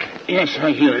that, Mac? Yes,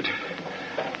 I hear it.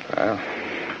 Well,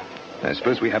 I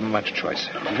suppose we haven't much choice.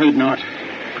 Afraid not.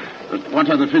 But what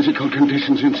are the physical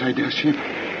conditions inside their ship?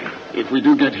 If we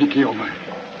do get Hickey over,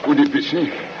 would it be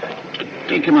safe?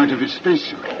 Take him out of his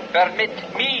spacesuit. Permit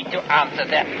me to answer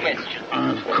that question.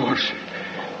 Of course.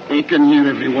 They can hear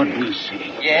every word we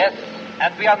say. Yes,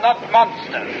 and we are not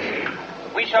monsters.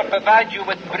 We shall provide you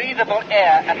with breathable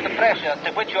air at the pressure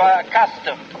to which you are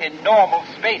accustomed in normal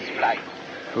space flight.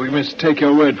 We must take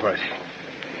your word for it.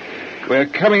 We're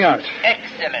coming out.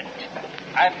 Excellent.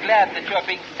 I'm glad that you're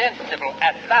being sensible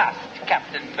at last,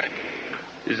 Captain Britton.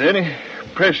 Is there any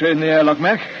pressure in the airlock,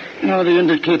 Mac? No, the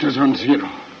indicator's on zero.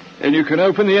 Then you can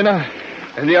open the inner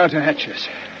and the outer hatches.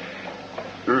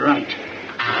 Right.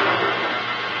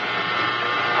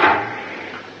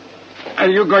 Are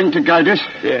you going to guide us?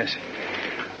 Yes.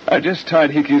 I just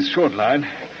tied Hickey's short line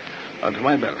onto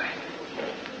my belt.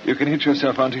 You can hitch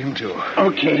yourself onto him, too.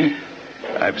 Okay.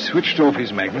 I've switched off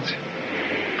his magnets.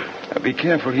 Now, be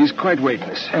careful. He's quite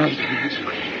weightless.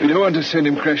 We don't want to send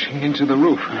him crashing into the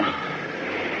roof.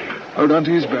 Hold on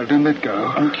to his belt and let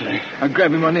go. Okay. I'll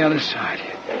grab him on the other side.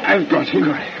 I've got him.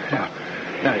 Good.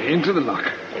 Now, into the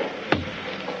lock.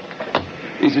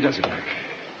 Easy does it, Mac.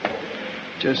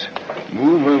 Just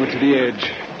move over to the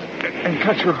edge and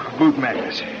cut your boot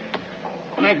magnets.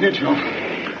 Magnet off.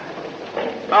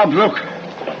 Bob, look.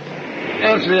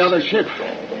 There's the other ship.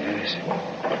 Yes.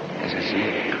 Yes, I see.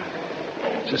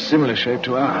 It's a similar shape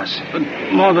to ours. But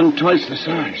more than twice the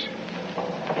size.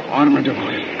 Armored of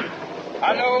oil.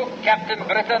 Hello, Captain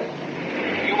Britton.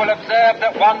 You will observe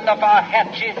that one of our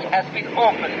hatches has been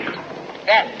opened.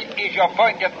 That is your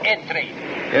point of entry.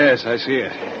 Yes, I see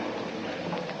it.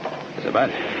 It's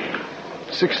about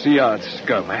 60 yards to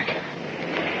go, Mac.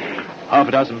 Half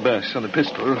a dozen bursts on the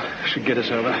pistol should get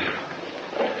us over.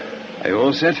 Are you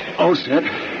all set? All set.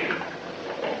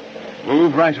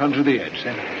 Move right onto the edge,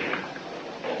 then.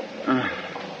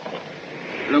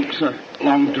 Looks a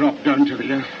long drop down to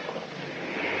the earth.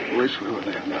 Wish we were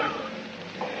there now.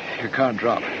 You can't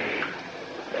drop.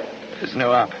 There's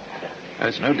no up.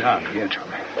 There's no down here, Tom.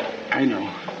 I know.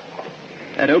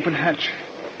 That open hatch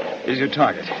is your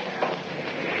target.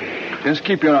 Just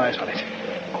keep your eyes on it.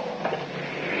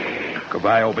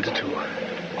 Goodbye, Orbiter 2.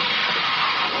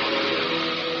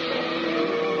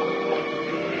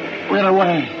 We're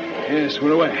away. Yes,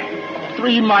 we're away.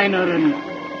 3 minor and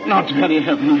not very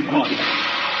heavily bodied.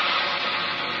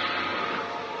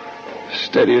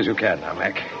 Steady as you can now,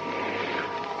 Mac.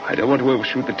 I don't want to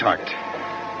overshoot the target.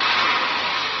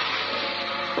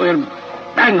 We're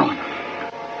bang on.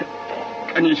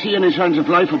 Can you see any signs of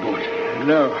life aboard?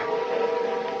 No.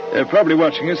 They're probably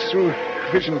watching us through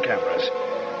vision cameras.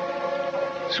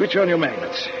 Switch on your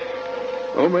magnets.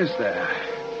 Almost there.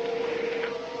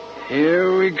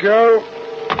 Here we go.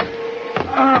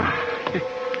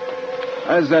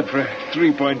 How's that for a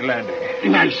 3-point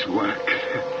landing? Nice work.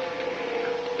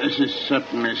 This is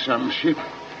certainly some ship.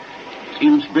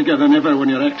 Seems bigger than ever when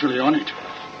you're actually on it.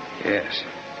 Yes.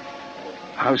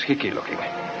 How's Hickey looking?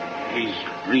 He's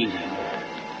breathing.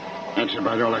 That's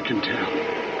about all I can tell.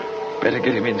 Better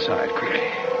get him inside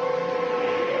quickly.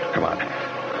 Come on.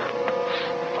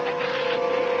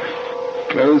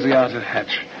 Close the outer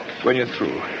hatch when you're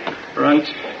through. Right.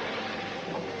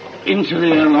 Into the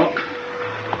airlock.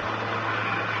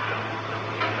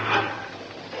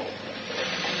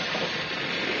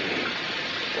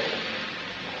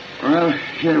 Well,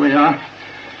 here we are.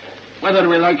 Whether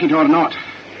we like it or not.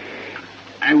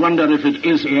 I wonder if it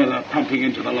is air pumping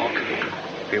into the lock.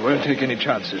 We won't take any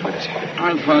chances with it.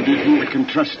 How far do you think we can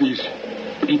trust these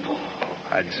people?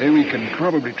 I'd say we can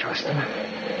probably trust them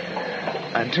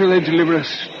until they deliver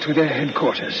us to their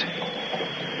headquarters.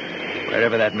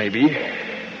 Wherever that may be.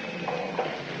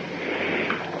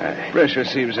 Pressure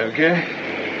seems okay.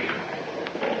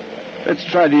 Let's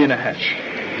try the inner hatch.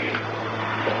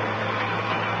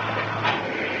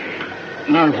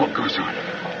 Now what goes on?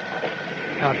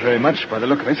 Not very much by the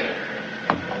look of it.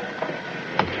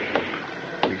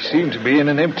 We seem to be in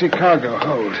an empty cargo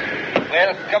hold.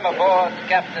 Welcome aboard,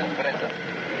 Captain Britton.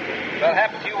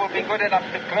 Perhaps you will be good enough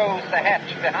to close the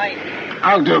hatch behind you.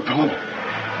 I'll do it, Paul.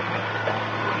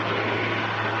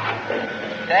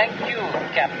 Thank you,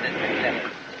 Captain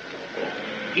Lieutenant.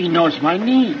 He knows my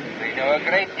name. We know a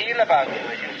great deal about you,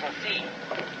 as you shall see.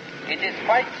 It is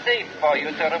quite safe for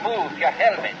you to remove your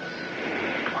helmets.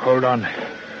 Hold on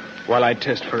while I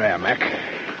test for air, Mac.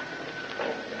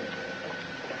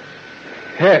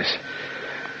 Yes.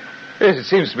 Yes, it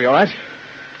seems to be all right.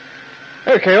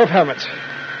 Okay, off helmets.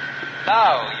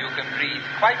 Now you can breathe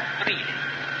quite freely.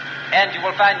 And you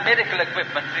will find medical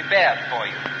equipment prepared for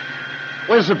you.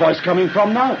 Where's the voice coming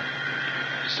from now?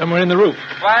 Somewhere in the roof.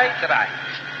 Quite right.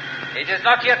 It is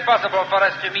not yet possible for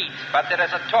us to meet, but there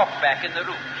is a talkback in the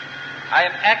room. I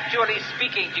am actually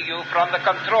speaking to you from the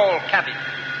control cabin.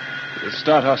 We'll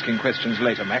start asking questions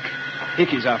later, Mac.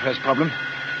 Hickey's our first problem.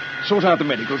 Sort out the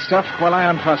medical stuff while I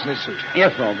unfasten his suit.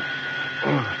 Yes, Bob.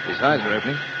 His eyes are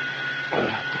opening.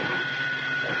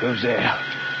 Who's there?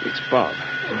 It's Bob.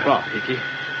 Bob, Hickey.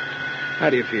 How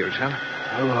do you feel, son?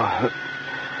 Oh,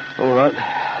 all right.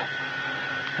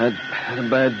 Had a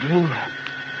bad dream.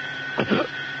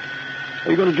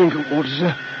 Are you going to drink of water,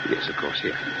 sir? Yes, of course.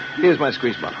 Here. Here's my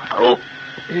squeeze bottle. Oh.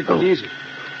 Easy.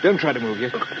 Don't try to move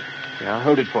yet. Yeah, I'll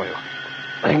hold it for you.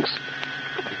 Thanks.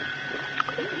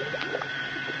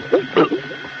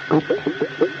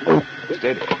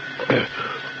 Steady.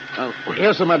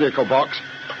 Here's the medical box.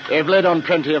 They've laid on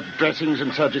plenty of dressings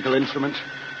and surgical instruments.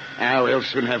 Now we'll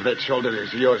soon have that shoulder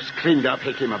of yours cleaned up,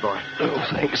 Hickey, my boy. Oh,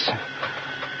 thanks.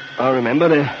 I remember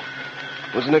there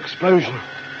was an explosion.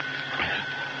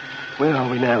 Where are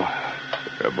we now?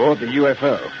 Aboard the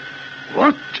UFO.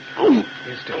 What? Oh.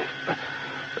 Here still.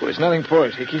 There was nothing for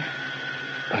it, Hickey.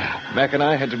 Mac and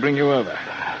I had to bring you over.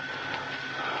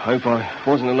 Hope I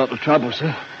wasn't a lot of trouble,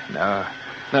 sir. No,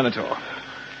 none at all.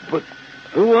 But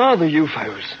who are the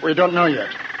UFOs? We don't know yet.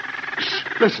 Shh,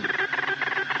 listen.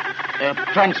 They're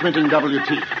transmitting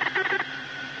WT.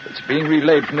 It's being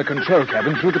relayed from the control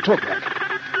cabin through the talkback.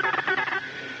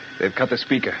 They've cut the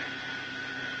speaker.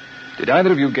 Did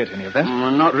either of you get any of that?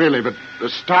 Not really, but the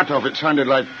start of it sounded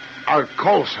like our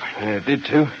call sign. Yeah, it did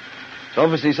too. It's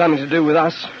obviously something to do with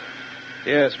us.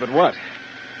 Yes, but what?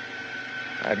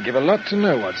 I'd give a lot to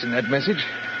know what's in that message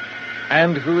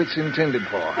and who it's intended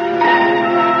for.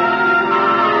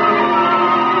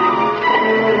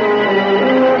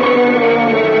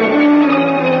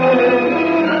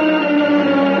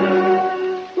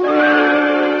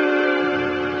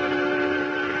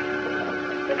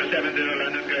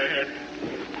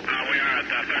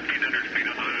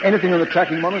 Anything on the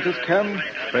tracking monitors, Cam?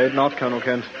 Afraid not, Colonel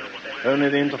Kent. Only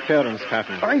the interference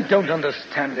pattern. I don't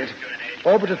understand it.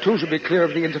 Orbiter 2 should be clear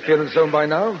of the interference zone by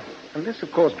now. Unless,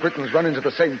 of course, Britain's run into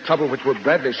the same trouble which put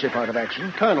Bradley's ship out of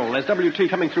action. Colonel, there's WT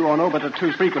coming through on Orbiter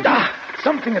 2's frequency.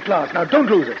 Something at last. Now, don't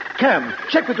lose it. Cam,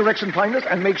 check the direction finders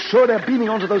and make sure they're beaming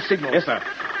onto those signals. Yes, sir.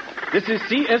 This is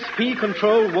CSP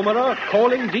Control Woomera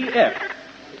calling DF.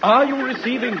 Are you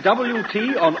receiving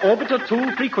WT on Orbiter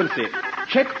 2 frequency?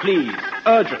 Check, please.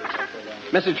 Urgent.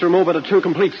 Message from Orbiter 2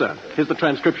 complete, sir. Here's the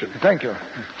transcription. Thank you.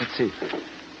 Let's see.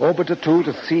 Orbiter 2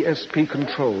 to CSP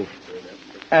Control.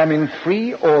 Am in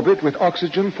free orbit with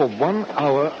oxygen for 1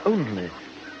 hour only.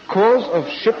 Cause of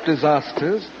ship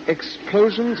disasters,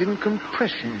 explosions in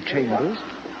compression chambers.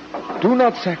 Do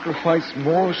not sacrifice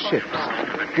more ships.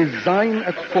 Design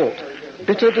at fault.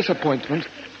 Bitter disappointment.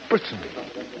 Britain.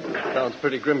 Sounds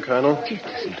pretty grim, Colonel. It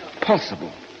isn't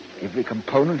possible. Every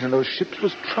component in those ships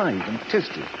was tried and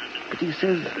tested. But he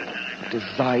says,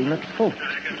 design at fault.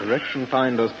 Direction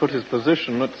finders put his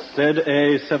position at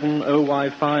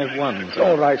ZA70Y51.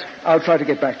 All right. I'll try to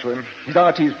get back to him. His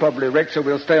RT's probably wrecked, so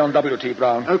we'll stay on WT,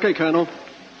 Brown. Okay, Colonel.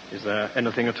 Is there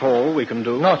anything at all we can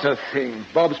do? Not a thing.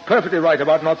 Bob's perfectly right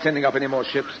about not sending up any more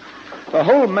ships. The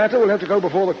whole matter will have to go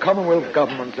before the Commonwealth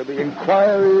government. There'll be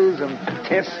inquiries and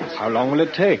tests. How long will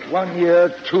it take? 1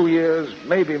 year, 2 years,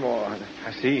 maybe more.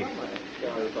 I see.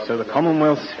 So the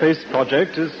Commonwealth Space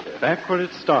Project is back where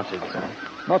it started, sir?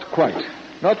 Not quite.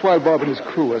 Not while Bob and his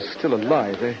crew are still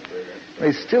alive.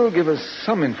 They still give us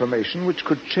some information which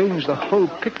could change the whole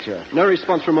picture. No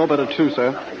response from Orbiter 2,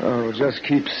 sir. Oh, just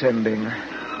keep sending.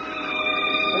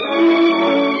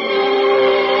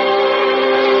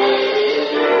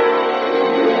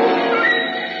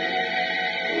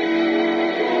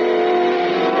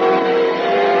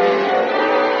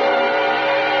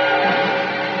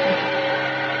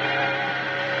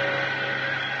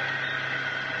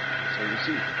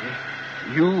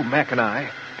 You, Mac, and I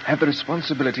have the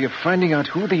responsibility of finding out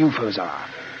who the UFOs are,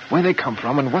 where they come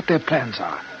from, and what their plans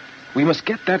are. We must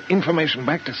get that information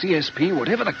back to CSP,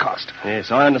 whatever the cost.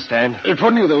 Yes, I understand. If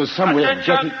only there was some way of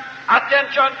Attention! getting...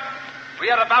 Attention!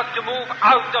 We are about to move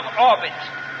out of orbit.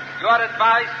 You are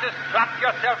advised to strap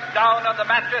yourselves down on the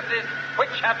mattresses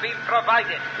which have been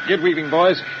provided. Get weaving,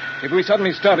 boys. If we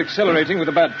suddenly start accelerating with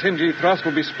about 10G thrust,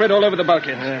 we'll be spread all over the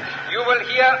bulkheads. You will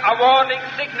hear a warning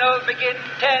signal begin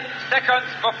 10 seconds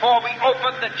before we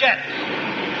open the jet.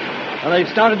 Well, they've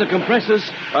started the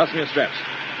compressors. Fasten your straps.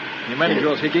 Can you manage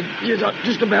yours, Hickey? Yes,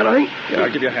 just about, I think. Yeah,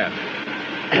 I'll give you a hand.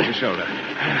 Here's your shoulder.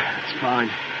 It's fine.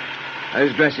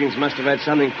 Those dressings must have had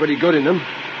something pretty good in them.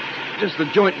 Just the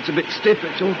joint that's a bit stiff,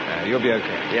 that's all. You'll be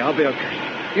okay. Yeah, I'll be okay.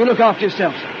 You look after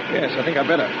yourself, sir. Yes, I think I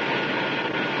better.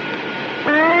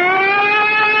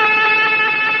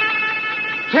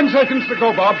 10 seconds to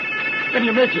go, Bob. Can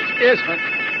you make it? Yes, I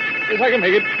can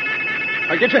make it.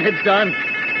 I'll get your heads down.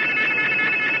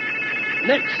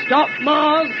 Next stop,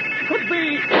 Mars, could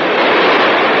be...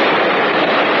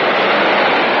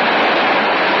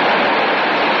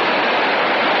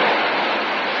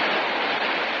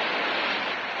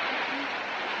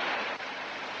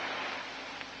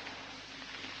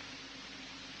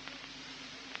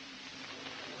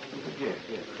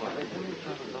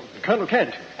 Colonel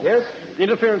Kent. Yes? The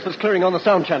interference is clearing on the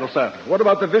sound channel, sir. What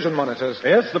about the vision monitors?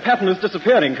 Yes, the pattern is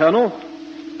disappearing, Colonel.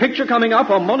 Picture coming up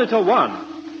on monitor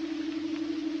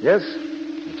 1. Yes,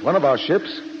 it's one of our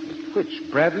ships. Which,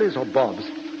 Bradley's or Bob's?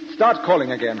 Start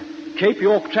calling again. Cape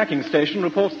York tracking station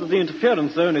reports that the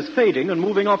interference zone is fading and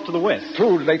moving off to the west.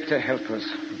 Too late to help us.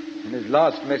 In his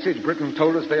last message, Britain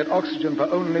told us they had oxygen for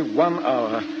only 1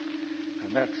 hour.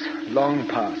 And that's long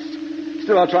past.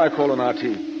 Still, I'll try a call on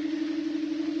RT.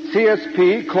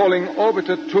 CSP calling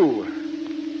Orbiter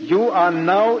 2. You are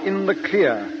now in the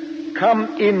clear.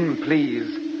 Come in, please.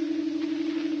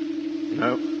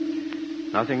 No.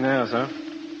 Nothing there, sir.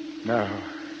 No,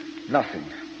 nothing.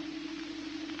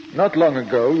 Not long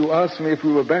ago, you asked me if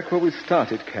we were back where we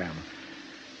started, Cam.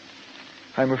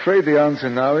 I'm afraid the answer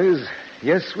now is,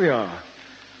 yes, we are.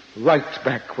 Right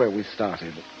back where we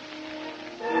started.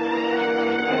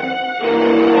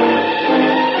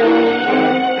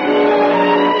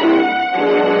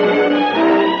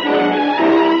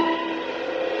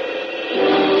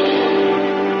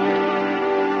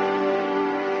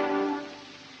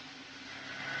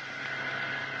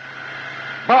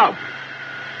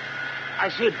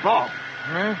 Say, Bob,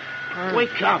 Huh?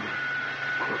 wake up.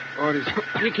 What is it?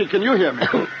 Hickey, can you hear me?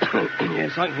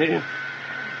 Yes, I can hear you.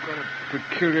 Got a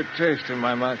peculiar taste in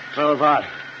my mouth. So have I.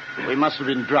 We must have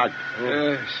been drugged.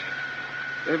 Yes.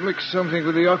 They've mixed something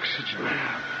with the oxygen.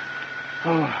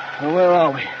 Oh, where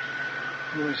are we?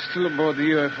 We're still aboard the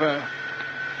UFO.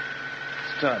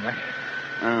 It's time,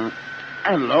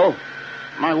 Hello.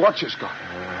 My watch is gone.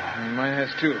 Mine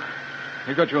has too.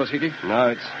 You got yours, Hickey? No,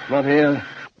 it's not here.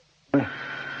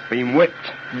 Been whipped.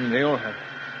 They all have.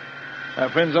 Our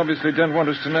friends obviously don't want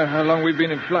us to know how long we've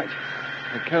been in flight.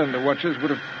 The calendar watchers would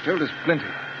have told us plenty.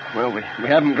 Well, we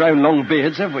haven't grown long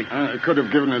beards, have we? They could have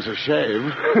given us a shave.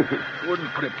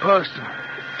 Wouldn't put it past them.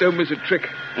 Don't miss a trick.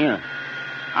 Yeah.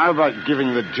 How about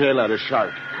giving the jailer a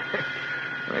shout?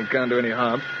 It can't do any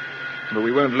harm. But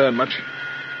we won't learn much.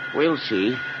 We'll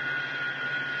see.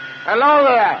 Hello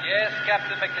there. Yes,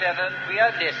 Captain McLennan, we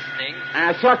are listening.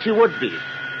 I thought you would be.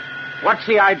 What's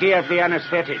the idea of the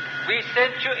anesthetic? We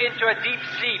sent you into a deep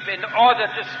sleep in order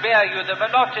to spare you the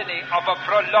monotony of a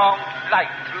prolonged flight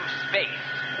through space.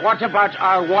 What about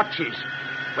our watches?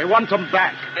 We want them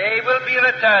back. They will be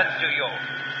returned to you.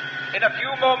 In a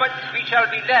few moments, we shall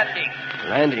be landing.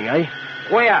 Landing, eh?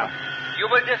 Where? You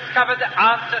will discover the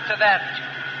answer to that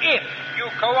if you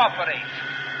cooperate.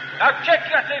 Now check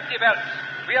your safety belts.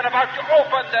 We are about to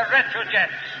open the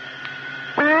retrojets.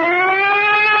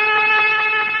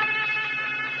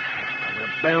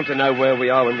 We're bound to know where we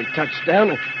are when we touch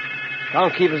down.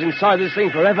 Can't keep us inside this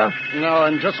thing forever. No,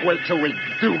 and just wait till we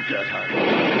do get out.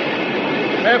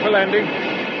 Careful landing.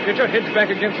 Get your heads back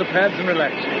against the pads and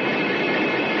relax.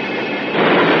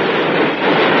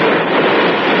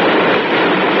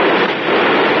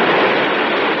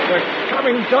 We're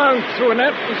coming down through an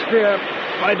atmosphere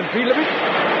by the feel of it.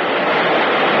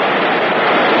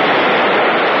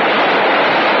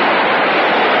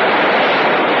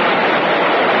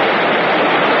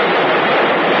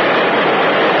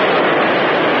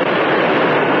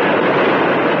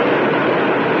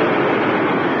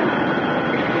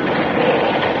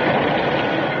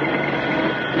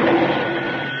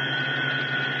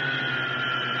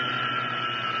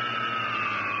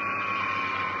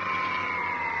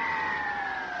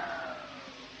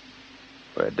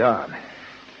 We're down.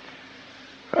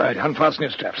 All right, unfasten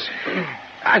your straps.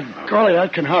 Golly, I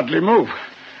can hardly move.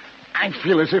 I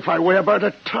feel as if I weigh about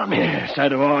a ton. Yeah, so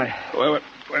do I. Well,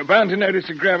 we're bound to notice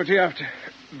the gravity after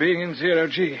being in zero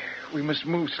G. We must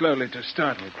move slowly to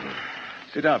start with.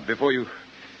 Sit up before you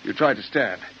try to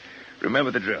stand. Remember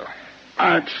the drill.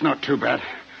 It's not too bad.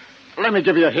 Let me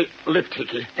give you a lift,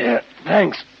 Hickey. Yeah,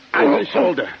 thanks. On my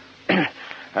shoulder.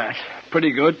 That's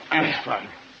pretty good. That's fine.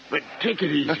 But take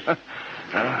it easy.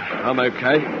 I'm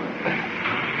okay.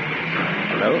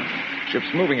 Hello?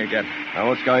 Ship's moving again. Now,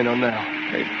 what's going on now?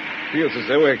 It feels as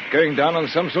though we're going down on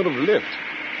some sort of lift.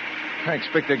 I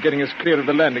expect they're getting us clear of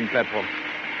the landing platform.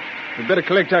 We'd better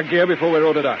collect our gear before we're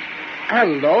ordered out.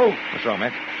 Hello. What's wrong,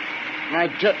 Mac? My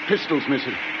jet pistol's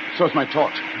missing. So's my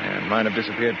torch. And mine have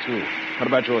disappeared, too. What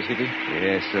about yours, Hickey?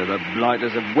 Yes, sir. The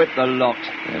blighters have whipped the lot.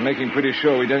 They're making pretty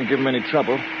sure we don't give them any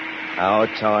trouble. Our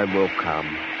time will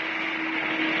come.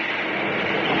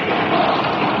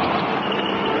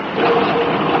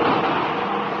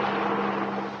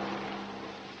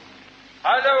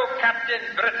 Hello, Captain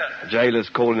Britton. The jailer's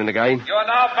calling again. You are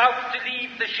now about to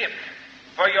leave the ship.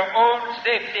 For your own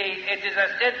safety, it is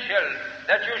essential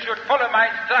that you should follow my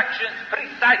instructions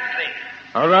precisely.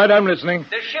 All right, I'm listening.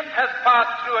 The ship has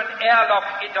passed through an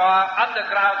airlock into our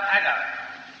underground hangar.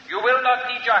 You will not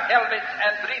need your helmets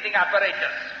and breathing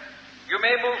apparatus. You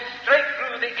may move straight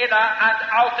through the inner and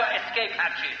outer escape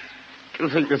hatches. Do you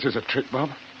think this is a trick, Bob?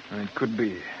 It could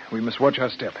be. We must watch our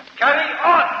step. Carry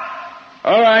on!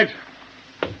 All right.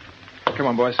 Come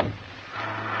on, boys.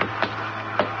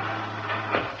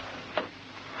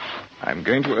 I'm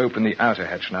going to open the outer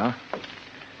hatch now.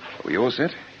 Are we all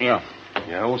set? Yeah.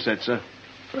 Yeah, all set, sir.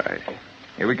 Right.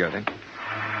 Here we go, then.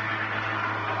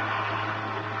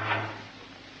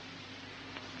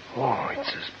 Oh, it's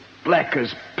as black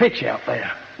as pitch out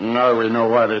there. Now we know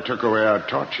why they took away our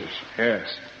torches.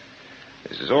 Yes.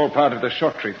 This is all part of the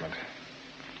shock treatment.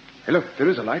 Hey, look, there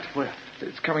is a light. Where?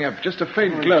 It's coming up. Just a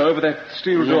faint glow over that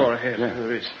steel door ahead. Yeah.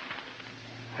 There is.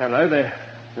 Hello,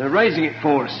 they're raising it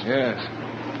for us. Yes.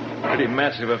 Pretty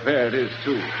massive affair it is,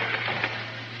 too.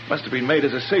 Must have been made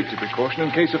as a safety precaution in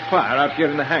case of fire out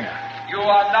here in the hangar. You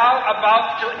are now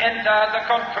about to enter the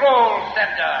control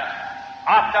center.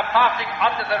 After passing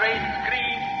under the raised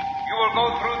screen, you will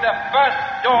go through the first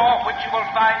door, which you will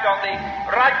find on the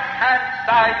right-hand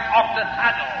side of the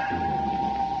tunnel.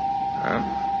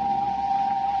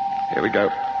 Here we go.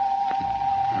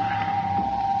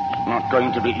 not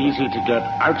going to be easy to get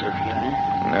out of here, eh?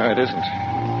 No, it isn't.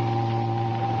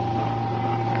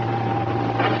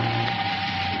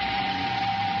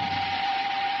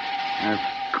 I've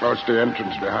closed the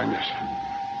entrance behind us.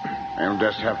 I'll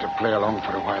just have to play along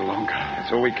for a while longer.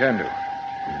 That's all we can do.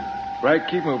 Right,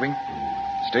 keep moving.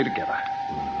 Stay together.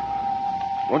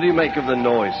 What do you make of the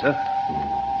noise, sir?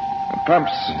 The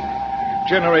pumps,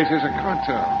 generators, I can't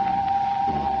tell.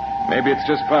 Maybe it's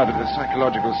just part of the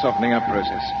psychological softening up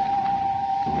process.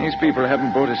 These people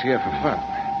haven't brought us here for fun.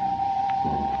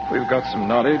 If we've got some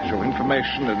knowledge or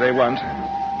information that they want,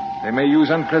 they may use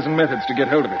unpleasant methods to get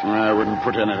hold of it. I wouldn't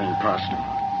put anything past them.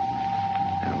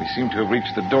 And we seem to have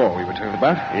reached the door we were told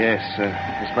about. Yes,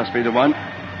 this must be the one.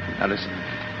 Now listen.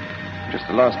 Just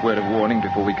the last word of warning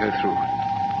before we go through.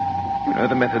 You know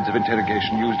the methods of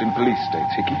interrogation used in police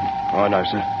states, Hickey? Oh, I know,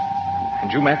 sir.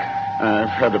 And you, Mac? I've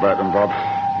heard about them, Bob.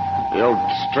 The old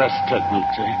stress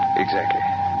techniques, eh? Exactly.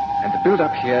 And the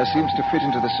build-up here seems to fit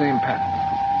into the same pattern.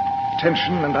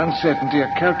 Tension and uncertainty are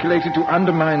calculated to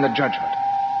undermine the judgment.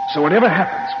 So whatever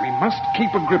happens, we must keep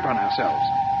a grip on ourselves.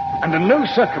 Under no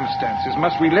circumstances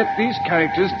must we let these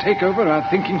characters take over our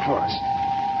thinking for us.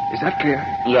 Is that clear?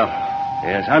 Yeah.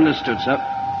 Yes, understood, sir.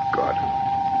 Good.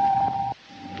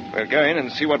 We'll go in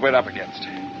and see what we're up against.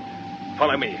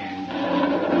 Follow me.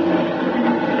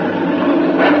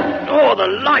 Oh, the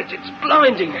light, it's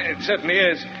blinding. It certainly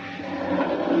is.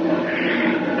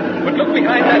 But look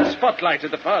behind that spotlight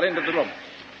at the far end of the room.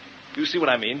 You see what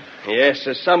I mean? Yes,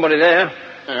 there's somebody there.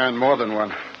 And more than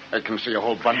one. I can see a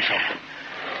whole bunch of them.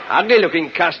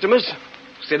 Ugly-looking customers.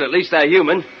 Still, at least they're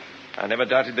human. I never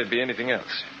doubted there'd be anything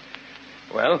else.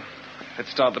 Well,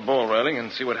 let's start the ball rolling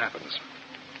and see what happens.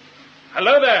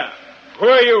 Hello there. Who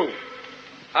are you?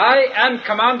 I am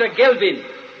Commander Gelvin,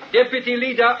 Deputy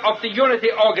Leader of the Unity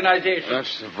Organization.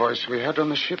 That's the voice we had on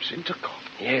the ship's intercom.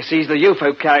 Yes, he's the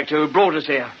UFO character who brought us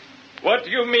here. What do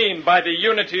you mean by the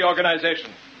Unity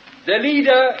Organization? The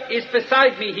leader is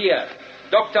beside me here,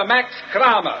 Dr. Max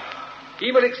Kramer.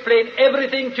 He will explain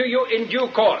everything to you in due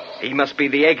course. He must be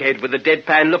the egghead with the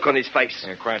deadpan look on his face.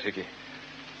 Yeah, quiet, Hickey.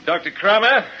 Dr.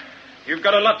 Kramer, you've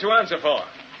got a lot to answer for.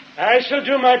 I shall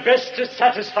do my best to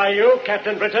satisfy you,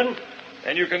 Captain Britton.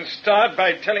 And you can start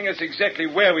by telling us exactly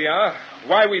where we are,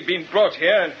 why we've been brought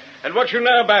here, and what you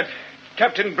know about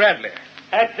Captain Bradley.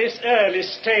 At this early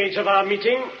stage of our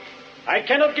meeting, I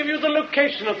cannot give you the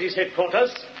location of these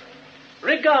headquarters.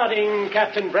 Regarding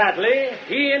Captain Bradley,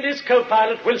 he and his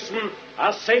co-pilot Wilson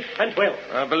are safe and well.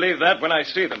 I'll believe that when I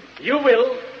see them. You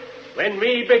will, when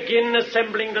we begin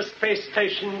assembling the space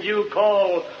station you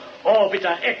call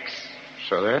Orbiter X.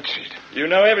 So that's it. You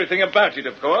know everything about it,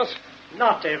 of course.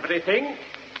 Not everything.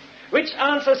 Which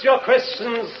answers your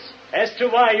questions as to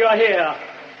why you are here.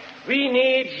 We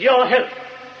need your help.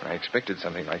 I expected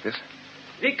something like this.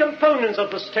 The components of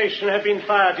the station have been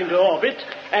fired into orbit,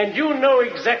 and you know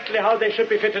exactly how they should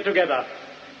be fitted together.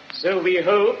 So we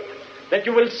hope that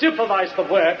you will supervise the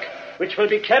work, which will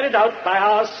be carried out by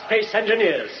our space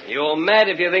engineers. You're mad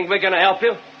if you think we're going to help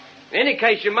you. In any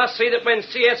case, you must see that when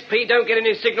CSP don't get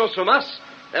any signals from us,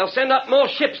 they'll send up more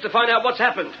ships to find out what's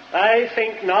happened. I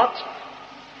think not.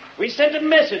 We sent a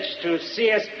message to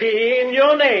CSP in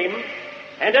your name,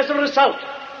 and as a result,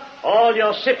 all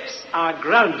your ships are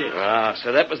grounded. Ah,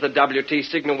 so that was the WT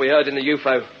signal we heard in the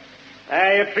UFO.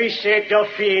 I appreciate your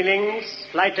feelings,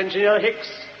 Flight Engineer Hicks,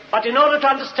 but in order to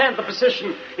understand the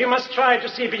position, you must try to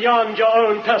see beyond your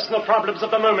own personal problems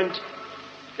of the moment.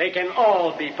 They can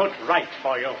all be put right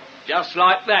for you. Just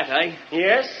like that, eh?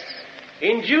 Yes.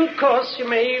 In due course, you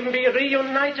may even be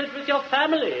reunited with your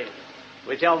family.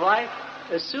 With your wife,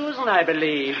 Susan, I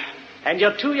believe, and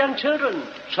your two young children,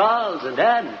 Charles and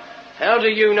Anne. How do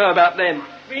you know about them?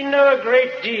 We know a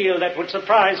great deal that would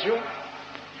surprise you.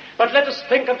 But let us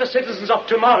think of the citizens of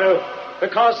tomorrow,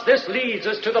 because this leads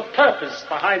us to the purpose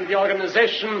behind the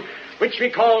organization which we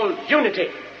call Unity.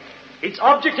 Its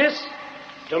object is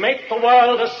to make the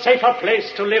world a safer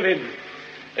place to live in.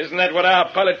 Isn't that what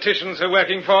our politicians are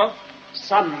working for?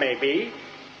 Some may be,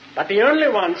 but the only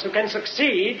ones who can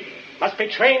succeed must be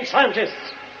trained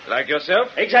scientists. Like yourself?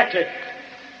 Exactly.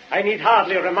 I need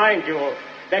hardly remind you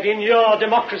that in your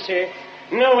democracy,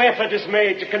 no effort is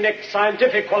made to connect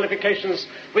scientific qualifications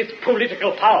with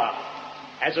political power.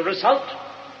 As a result,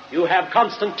 you have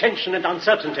constant tension and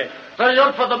uncertainty. So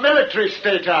you're for the military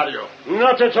state, are you?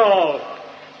 Not at all.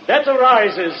 That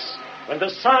arises when the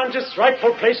scientist's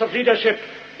rightful place of leadership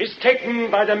is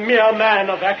taken by the mere man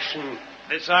of action.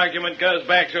 This argument goes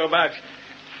back to about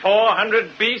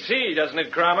 400 BC, doesn't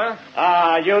it, Kramer?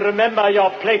 Ah, you remember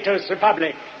your Plato's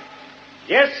Republic.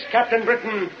 Yes, Captain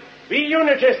Britton, we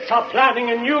Unitists are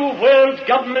planning a new world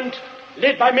government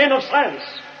led by men of science.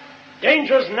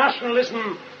 Dangerous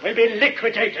nationalism will be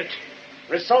liquidated.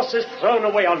 Resources thrown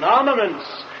away on armaments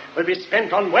will be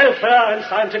spent on welfare and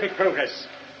scientific progress.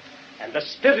 And the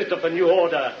spirit of the new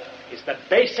order is the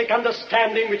basic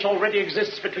understanding which already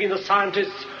exists between the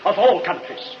scientists of all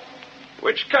countries.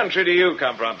 Which country do you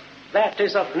come from? That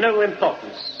is of no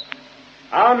importance.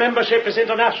 Our membership is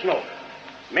international.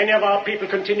 Many of our people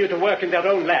continue to work in their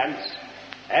own lands.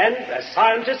 And as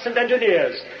scientists and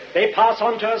engineers, they pass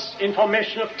on to us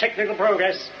information of technical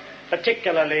progress,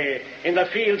 particularly in the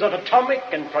fields of atomic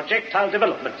and projectile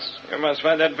developments. You must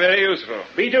find that very useful.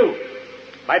 We do.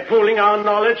 By pooling our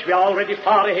knowledge, we are already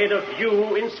far ahead of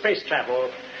you in space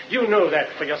travel. You know that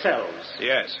for yourselves.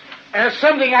 Yes. There's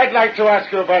something I'd like to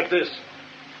ask you about this.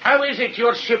 How is it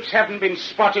your ships haven't been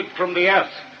spotted from the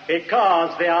Earth?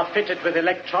 Because they are fitted with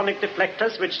electronic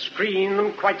deflectors which screen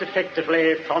them quite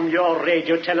effectively from your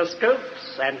radio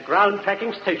telescopes and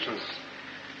ground-tracking stations.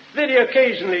 Very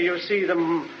occasionally you see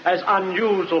them as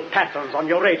unusual patterns on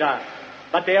your radar,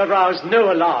 but they arouse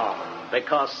no alarm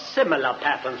because similar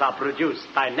patterns are produced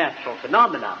by natural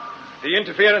phenomena. The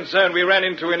interference zone we ran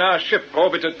into in our ship,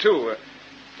 Orbiter 2,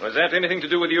 was that anything to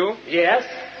do with you? Yes.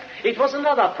 It was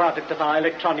another product of our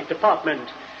electronic department,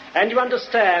 and you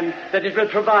understand that it will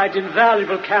provide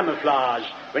invaluable camouflage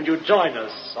when you join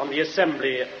us on the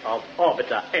assembly of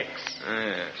Orbiter X.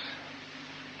 Yes.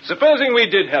 Supposing we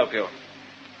did help you,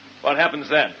 what happens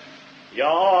then? You're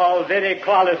all very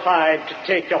qualified to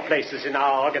take your places in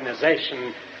our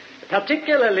organization,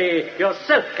 particularly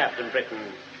yourself, Captain Britain.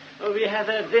 We have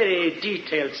a very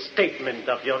detailed statement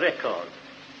of your record.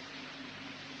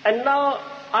 And now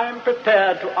I am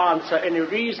prepared to answer any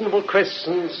reasonable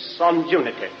questions on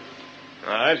unity.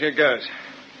 All right, here goes.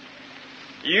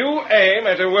 You aim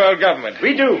at a world government.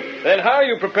 We do. Then how are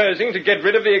you proposing to get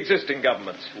rid of the existing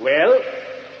governments? Well,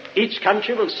 each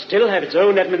country will still have its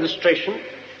own administration,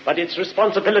 but its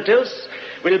responsibilities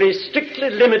will be strictly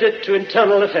limited to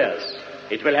internal affairs.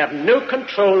 It will have no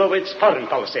control over its foreign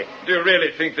policy. Do you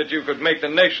really think that you could make the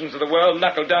nations of the world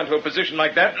knuckle down to a position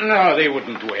like that? No, they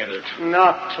wouldn't do it.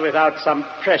 Not without some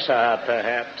pressure,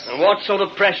 perhaps. And what sort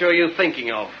of pressure are you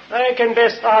thinking of? I can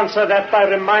best answer that by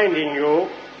reminding you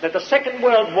that the Second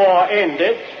World War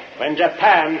ended when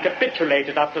Japan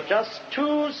capitulated after just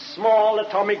 2 small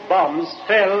atomic bombs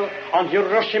fell on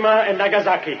Hiroshima and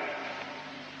Nagasaki.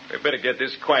 We'd better get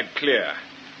this quite clear.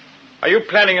 Are you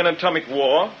planning an atomic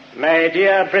war? My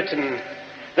dear Britain,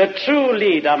 the true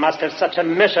leader must have such a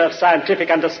measure of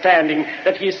scientific understanding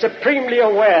that he is supremely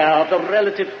aware of the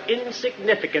relative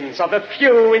insignificance of a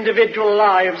few individual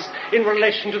lives in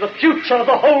relation to the future of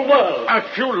the whole world. A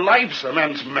few lives, a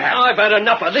man's mad. I've had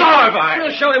enough of this. So have I.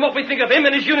 We'll show him what we think of him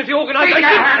and his unity organization.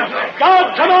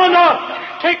 Guard, come on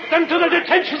now! Take them to the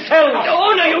detention cells!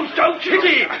 Oh, no, you don't,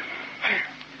 Kitty!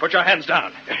 Put your hands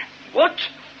down. What?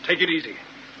 Take it easy.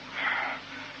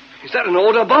 Is that an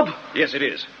order, Bob? Yes, it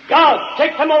is. Guard,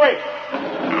 take them away!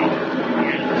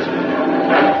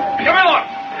 Come on!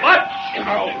 What?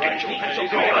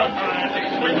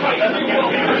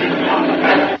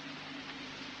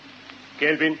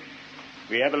 Kelvin,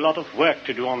 we have a lot of work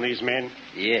to do on these men.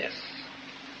 Yes.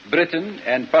 Britain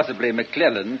and possibly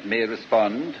McClellan may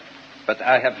respond, but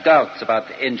I have doubts about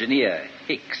the engineer,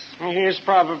 Hicks. He is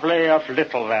probably of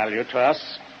little value to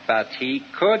us. But he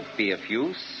could be of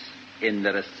use in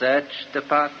the research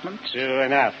department. True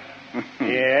enough.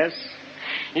 Yes.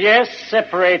 Yes,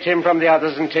 separate him from the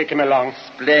others and take him along.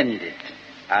 Splendid.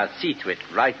 I'll see to it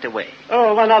right away.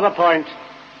 Oh, one other point.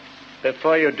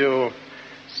 Before you do,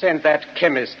 send that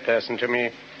chemist person to me.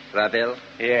 Ravel?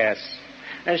 Yes.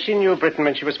 She knew Britain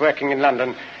when she was working in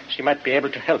London. She might be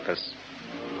able to help us.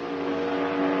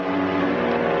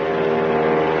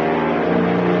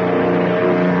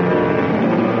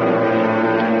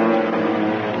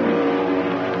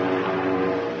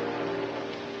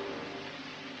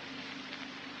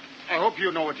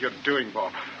 You know what you're doing,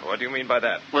 Bob. What do you mean by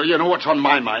that? Well, you know what's on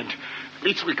my mind. At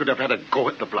least we could have had a go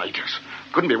at the blighters.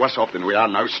 Couldn't be worse off than we are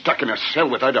now, stuck in a cell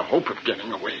without a hope of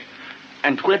getting away.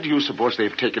 And where do you suppose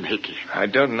they've taken Hickey? I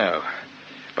don't know.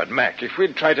 But, Mac, if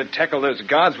we'd tried to tackle those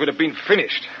guards, we'd have been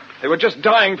finished. They were just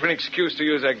dying for an excuse to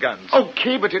use their guns.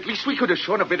 Okay, but at least we could have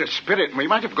shown a bit of spirit, and we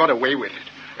might have got away with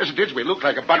it. As it is, we look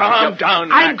like a bunch of... Calm down,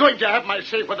 Mac. I'm going to have my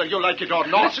say whether you like it or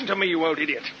not. Listen to me, you old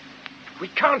idiot. We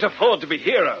can't afford to be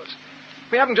heroes.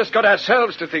 We haven't just got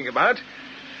ourselves to think about.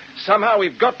 Somehow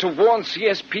we've got to warn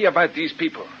CSP about these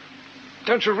people.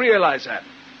 Don't you realize that?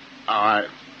 I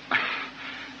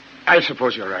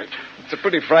suppose you're right. It's a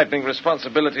pretty frightening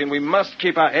responsibility, and we must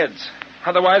keep our heads.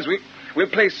 Otherwise, we'll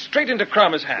play straight into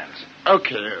Kramer's hands.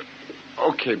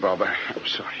 Okay, Bob. I'm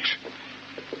sorry.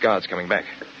 guards coming back.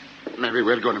 Maybe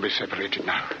we're going to be separated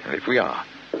now. And if we are,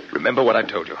 remember what I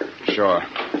told you. Sure.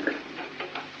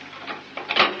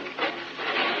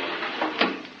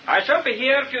 I shall be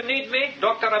here if you need me,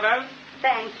 Dr. Ravel.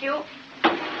 Thank you.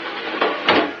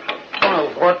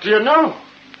 Well, what do you know?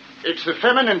 It's the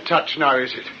feminine touch now,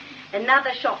 is it?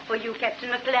 Another shock for you, Captain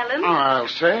McClellan. Oh, I'll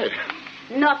say.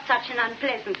 Not such an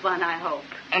unpleasant one, I hope.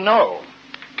 No.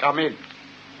 Come in.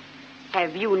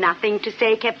 Have you nothing to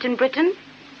say, Captain Britton?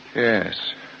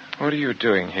 Yes. What are you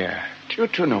doing here? Do you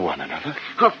two know one another?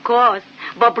 Of course.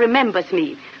 Bob remembers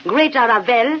me. Great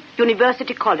Ravel,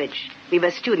 University College. We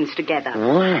were students together.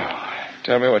 Well,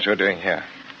 tell me what you're doing here.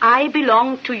 I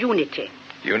belong to Unity.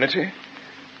 Unity?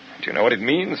 Do you know what it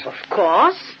means? Of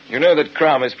course. You know that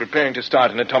Kramer is preparing to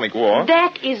start an atomic war?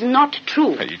 That is not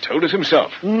true. He told us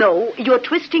himself. No, you're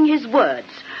twisting his words.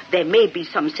 There may be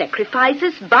some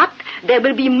sacrifices, but there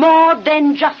will be more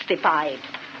than justified.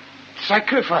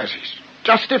 Sacrifices?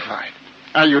 Justified?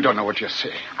 You don't know what you're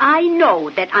saying. I know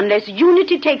that unless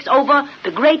unity takes over,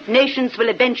 the great nations will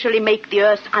eventually make the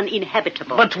earth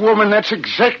uninhabitable. But, woman, that's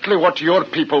exactly what your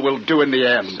people will do in the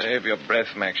end. Save your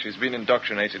breath, Max. She's been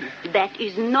indoctrinated. That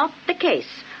is not the case.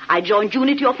 I joined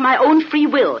Unity of my own free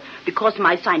will because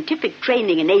my scientific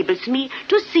training enables me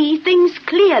to see things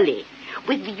clearly.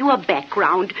 With your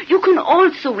background, you can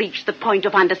also reach the point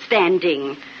of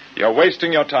understanding. You're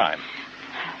wasting your time.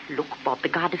 Look, Bob, the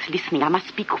guard is listening. I must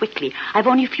speak quickly. I've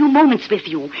only a few moments with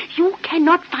you. You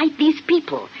cannot fight these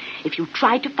people. If you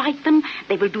try to fight them,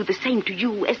 they will do the same to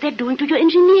you as they're doing to your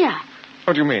engineer.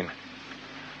 What do you mean?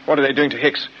 What are they doing to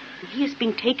Hicks? He has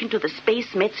been taken to the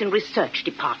Space Medicine Research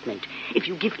Department. If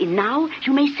you give in now,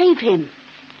 you may save him.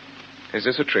 Is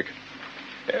this a trick?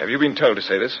 Have you been told to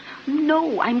say this?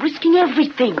 No, I'm risking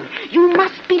everything. You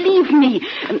must believe me.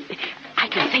 I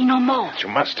can say no more. You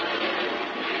must.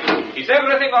 Is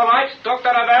everything all right, Dr.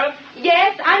 Ravel?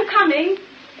 Yes, I'm coming.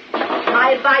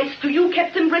 My advice to you,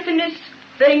 Captain Britton, is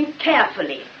think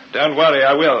carefully. Don't worry,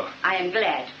 I will. I am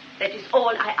glad. That is all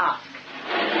I ask.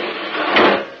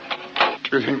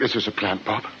 Do you think this is a plant,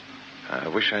 Bob? I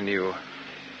wish I knew.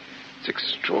 It's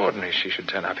extraordinary she should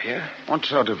turn up here. What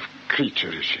sort of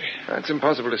creature is she? That's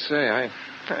impossible to say. I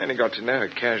only got to know her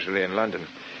casually in London.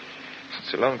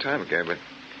 It's a long time ago, but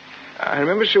I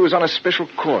remember she was on a special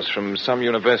course from some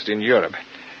university in Europe.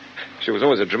 She was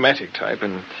always a dramatic type,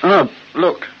 and... Oh,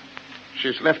 look.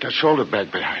 She's left her shoulder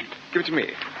bag behind. Give it to me.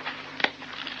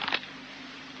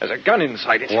 There's a gun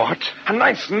inside it. What? A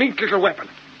nice, neat little weapon.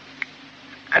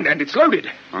 And it's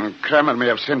loaded. Well, Kramer may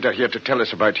have sent her here to tell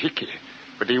us about Hickey,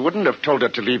 but he wouldn't have told her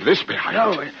to leave this behind.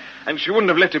 No, and she wouldn't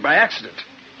have left it by accident.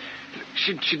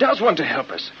 She does want to help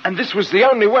us, and this was the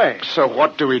only way. So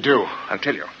what do we do? I'll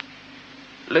tell you.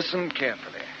 Listen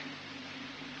carefully.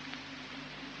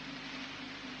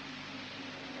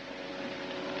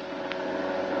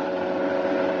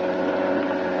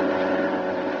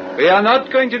 We are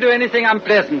not going to do anything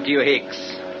unpleasant to you,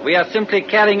 Hicks. We are simply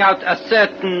carrying out a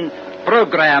certain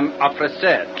program of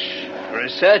research.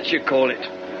 Research, you call it?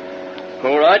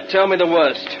 All right, tell me the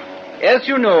worst. As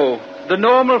you know, the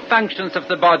normal functions of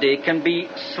the body can be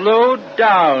slowed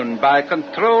down by a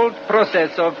controlled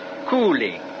process of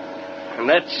cooling. And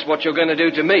that's what you're going to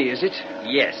do to me, is it?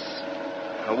 Yes.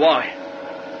 Why?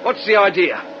 What's the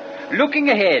idea? Looking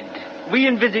ahead, we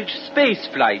envisage space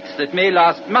flights that may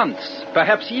last months,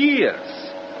 perhaps years.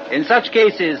 In such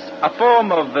cases, a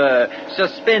form of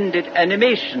suspended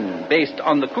animation based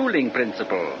on the cooling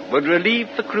principle would relieve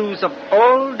the crews of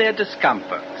all their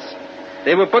discomforts.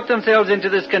 They would put themselves into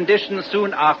this condition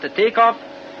soon after takeoff,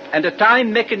 and a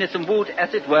time mechanism would,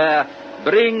 as it were,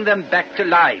 bring them back to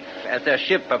life as their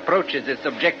ship approaches its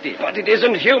objective. But it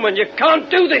isn't human. You can't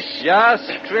do this.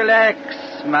 Just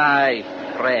relax, my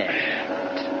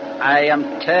friend. I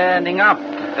am turning up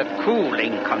the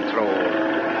cooling control.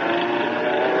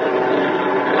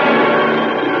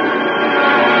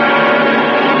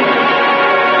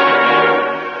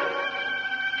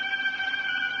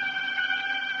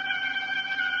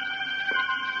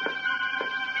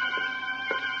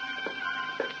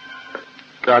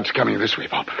 Guard's coming this way,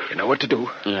 Bob. You know what to do?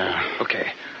 Yeah.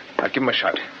 Okay. I'll give him a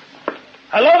shout.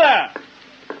 Hello there!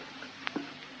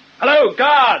 Hello,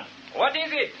 guard! What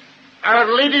is it? Our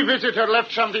lady visitor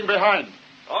left something behind.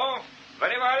 Oh,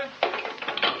 very well.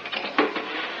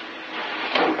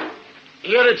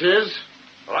 Here it is.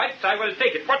 Right, I will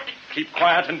take it. What? Keep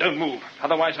quiet and don't move.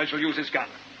 Otherwise I shall use this gun.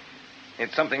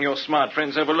 It's something your smart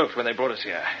friends overlooked when they brought us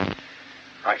here.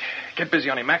 Right. Get busy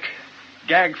on him, Mac.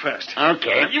 Gag first.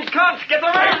 Okay. You can't get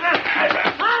away!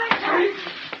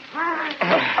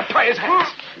 Tie his hands.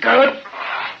 Good.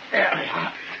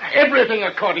 Everything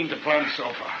according to plan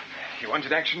so far. You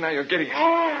wanted action, now you're getting it.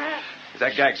 Is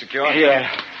that gag secure? Yeah.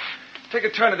 Take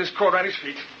a turn of this cord around his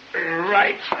feet.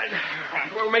 Right.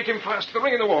 We'll make him fast to the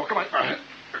ring in the wall. Come on.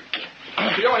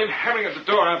 You don't want him hammering at the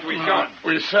door after we've gone.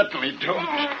 We certainly don't.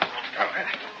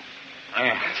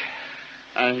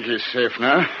 I think he's safe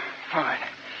now. Fine.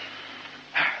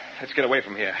 Let's get away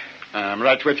from here. I'm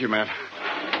right with you, man.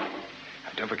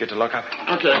 Don't forget to lock up.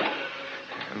 Okay.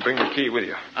 And bring the key with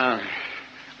you.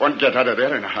 Won't get out of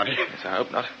there in a hurry. Yes, I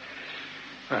hope not.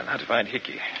 Well, now to find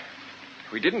Hickey.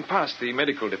 We didn't pass the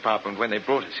medical department when they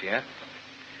brought us here,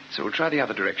 so we'll try the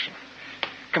other direction.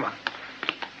 Come on.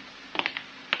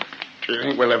 Do you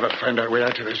think we'll ever find our way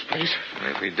out of this place?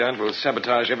 If we don't, we'll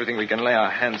sabotage everything we can lay our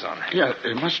hands on. Yeah,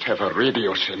 they must have a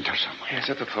radio center somewhere. Yes,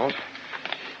 that's the thought.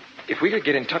 If we could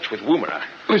get in touch with Woomera.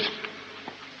 Listen.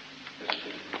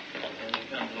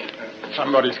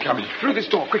 Somebody's coming. Through this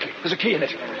door, quickly. There's a key in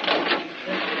it.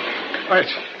 Right.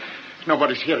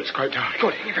 Nobody's here. It's quite dark.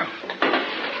 Good. Here you go.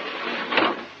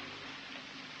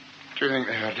 Do you think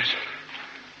they heard us?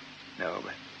 No,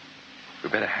 but we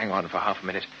better hang on for half a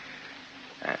minute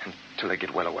until they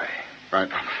get well away. Right,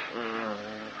 Bob.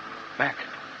 Mac,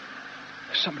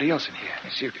 there's somebody else in here.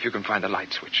 See if you can find the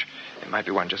light switch. There might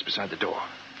be one just beside the door.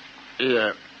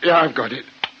 Yeah, I've got it.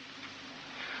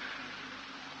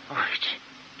 Oh, it's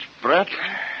Brett.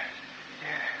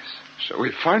 Yes. So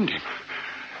we found him.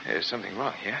 There's something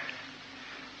wrong here.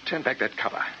 Turn back that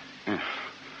cover. Yeah.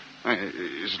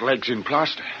 His leg's in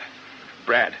plaster.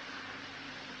 Brad,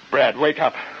 wake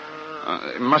up.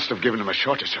 It must have given him a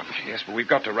shot or something. Yes, but we've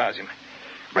got to rouse him.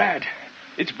 Brad,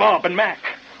 it's Bob and Mac.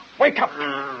 Wake up.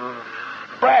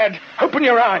 Brad, open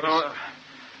your eyes.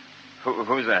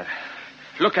 Who's that?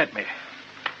 Look at me.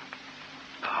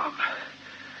 Bob.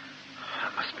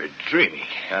 I must be dreaming.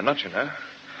 Not, you know.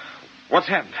 What's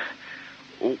happened?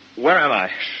 Where am I?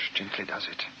 Shh, gently does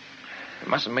it. It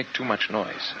mustn't make too much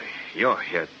noise. You're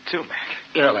here too, Mac.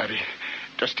 Yeah, laddie.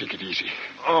 Just take it easy.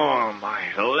 Oh,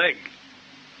 my leg.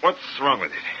 What's wrong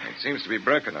with it? It seems to be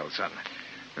broken, old son.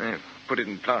 They put it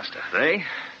in plaster. They?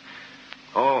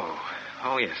 Oh,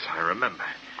 yes, I remember.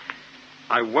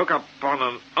 I woke up on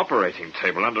an operating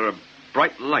table under a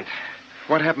bright light.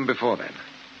 What happened before then?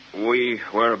 We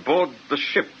were aboard the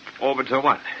ship, Orbiter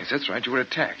 1. Yes, that's right. You were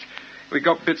attacked. We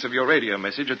got bits of your radio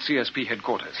message at CSP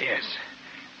headquarters. Yes.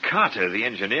 Carter, the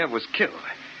engineer, was killed.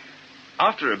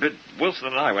 After a bit, Wilson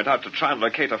and I went out to try and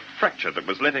locate a fracture that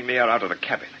was letting the air out of the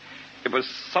cabin. It was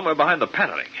somewhere behind the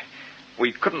paneling.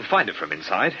 We couldn't find it from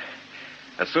inside.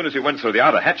 As soon as we went through the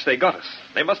outer hatch, they got us.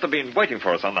 They must have been waiting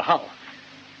for us on the hull.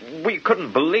 We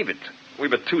couldn't believe it. We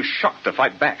were too shocked to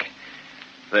fight back.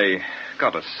 They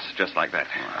got us just like that.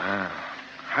 Wow.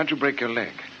 How'd you break your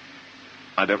leg?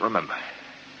 I don't remember.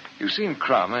 You've seen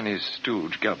Kramer and his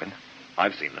stooge, Gelbin.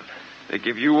 I've seen them. They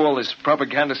give you all this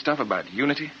propaganda stuff about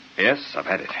unity? Yes, I've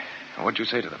had it. What'd you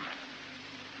say to them?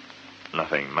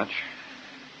 Nothing much.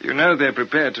 You know they're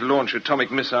prepared to launch atomic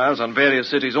missiles on various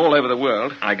cities all over the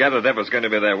world. I gathered that was going to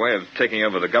be their way of taking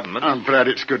over the government. I'm glad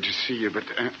it's good to see you, but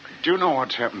do you know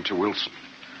what's happened to Wilson?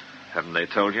 Haven't they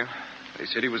told you? They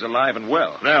said he was alive and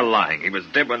well. They're lying. He was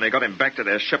dead when they got him back to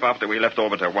their ship after we left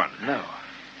Orbiter 1. No.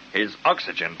 His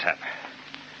oxygen tap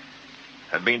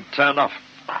had been turned off.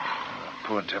 Oh,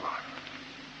 poor devil.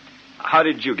 How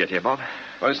did you get here, Bob?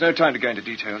 Well, it's no time to go into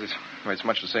details. It's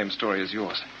much the same story as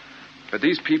yours. But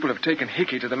these people have taken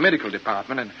Hickey to the medical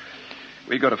department, and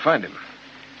we've got to find him.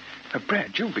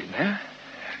 Brad, you've been there.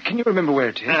 Can you remember where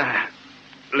it is?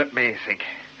 Let me think.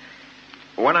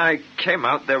 When I came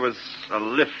out, there was a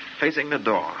lift facing the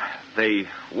door. They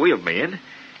wheeled me in.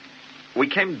 We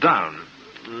came down.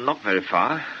 Not very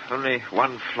far. Only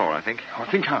one floor, I think. Oh,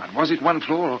 think hard. Was it one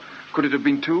floor, or could it have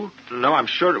been two? No, I'm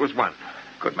sure it was one.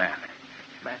 Good man.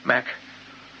 Mac,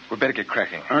 we'd better get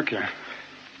cracking. Okay.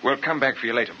 We'll come back for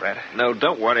you later, Brad. No,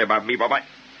 don't worry about me, Bob. I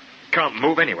can't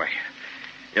move anyway.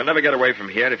 You'll never get away from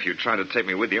here if you try to take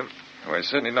me with you. We're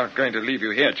certainly not going to leave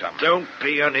you here, chum. Don't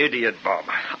be an idiot, Bob.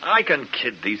 I can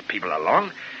kid these people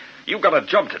along. You've got a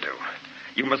job to do.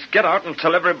 You must get out and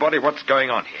tell everybody what's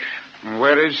going on here.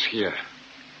 Where is here?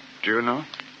 Do you know?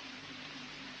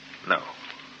 No.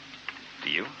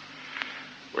 Do you?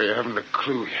 We haven't a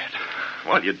clue yet.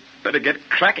 Well, you'd better get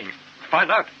cracking. Find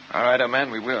out. All right, old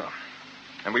man, we will.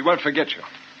 And we won't forget you.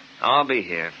 I'll be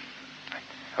here.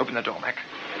 Open the door, Mac.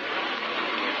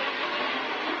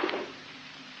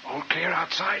 All clear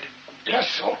outside?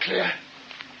 Yes, all clear.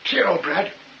 Cheero,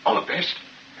 Brad. All the best.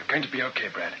 You're going to be okay,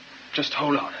 Brad. Just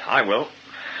hold on. I will.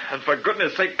 And for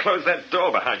goodness sake, close that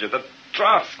door behind you. The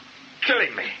draft's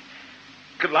killing me.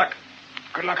 Good luck.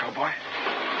 Good luck, old boy.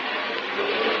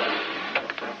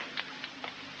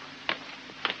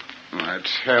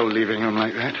 It's hell leaving him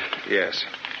like that. Yes.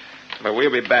 But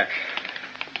we'll be back.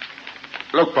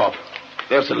 Look, Bob.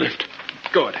 There's the lift.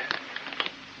 Good.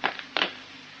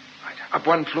 Right, up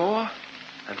one floor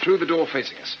and through the door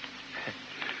facing us.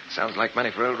 Sounds like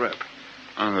money for old rope.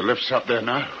 And the lift's up there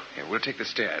now. Yeah, we'll take the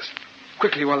stairs.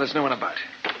 Quickly while there's no one about.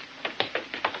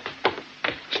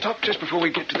 Stop just before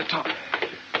we get to the top.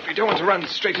 We don't want to run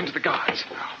straight into the guards.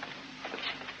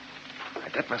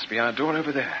 Right, that must be our door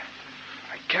over there.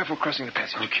 Right, careful crossing the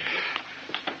passage. Okay.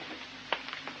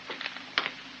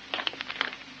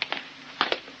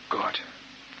 Good.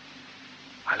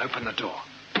 I'll open the door.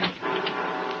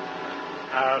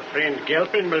 Our friend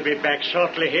Gilpin will be back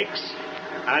shortly, Hicks.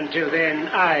 Until then,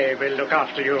 I will look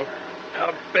after you.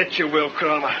 I'll bet you will,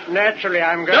 Kramer. Naturally,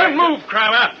 I'm going Don't move,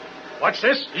 Kramer. What's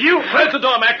this? You close the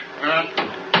door, Mac.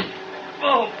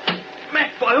 Oh,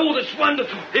 Mac, by all that's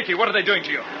wonderful. Hickey, what are they doing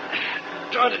to you?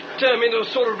 Trying to turn me into a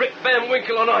sort of Rip Van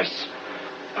Winkle on ice.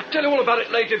 I'll tell you all about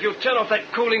it later if you'll turn off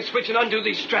that cooling switch and undo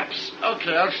these straps.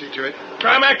 Okay, I'll see to it.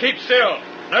 Kramer, keep still.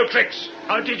 No tricks.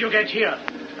 How did you get here?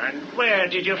 And where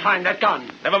did you find that gun?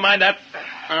 Never mind that.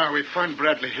 We found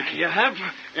Bradley, Hickey. You have?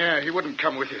 Yeah, he wouldn't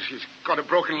come with us. He's got a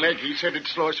broken leg. He said it'd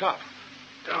slow us up.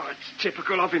 Oh, it's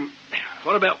typical of him.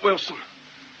 What about Wilson?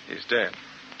 He's dead.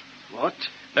 What?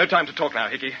 No time to talk now,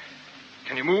 Hickey.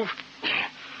 Can you move?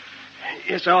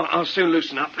 Yes, I'll soon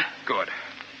loosen up. Good.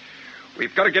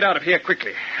 We've got to get out of here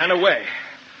quickly and away.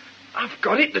 I've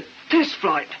got it. The test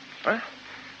flight. What?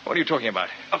 What are you talking about?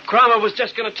 Kramer was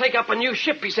just going to take up a new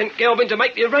ship. He sent Gelbin to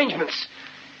make the arrangements.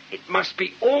 It must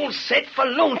be all set for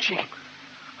launching.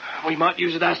 We might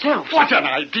use it ourselves. What an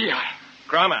idea!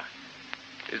 Kramer,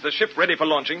 is the ship ready for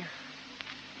launching?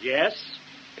 Yes.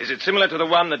 Is it similar to the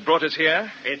one that brought us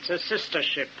here? It's a sister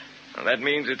ship. Well, that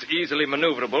means it's easily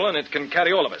maneuverable and it can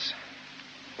carry all of us.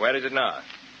 Where is it now?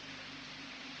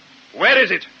 Where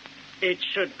is it? It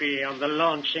should be on the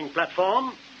launching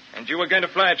platform. And you were going to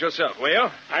fly it yourself, were you?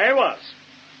 I was.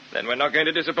 Then we're not going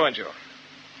to disappoint you.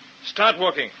 Start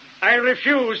walking. I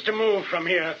refuse to move from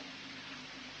here.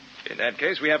 In that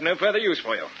case, we have no further use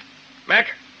for you. Mac,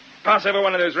 pass over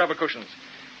one of those rubber cushions.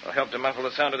 It'll help to muffle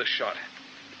the sound of the shot.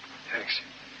 Thanks.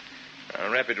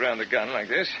 I'll wrap it round the gun like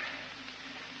this.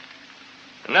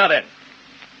 Now then.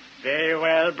 Very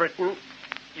well, Britain.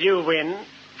 You win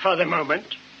for the moment.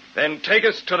 Then take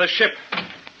us to the ship.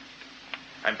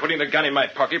 I'm putting the gun in my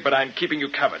pocket, but I'm keeping you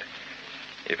covered.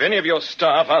 If any of your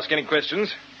staff ask any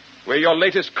questions, we're your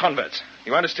latest converts.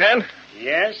 You understand?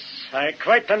 Yes, I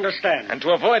quite understand. And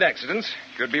to avoid accidents,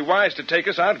 you'd be wise to take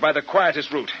us out by the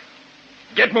quietest route.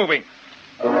 Get moving.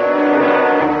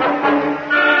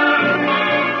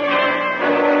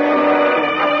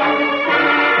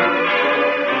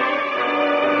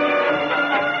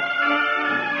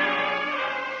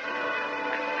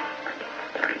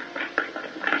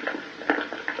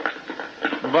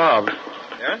 Bob.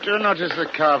 Yeah? Do you notice the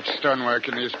carved stonework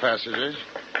in these passages?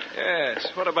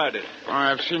 Yes, what about it? Oh,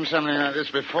 I've seen something like this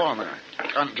before, but I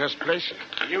can't just place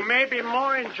it. You may be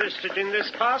more interested in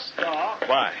this past door.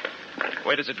 Why?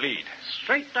 Where does it lead?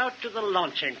 Straight out to the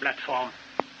launching platform.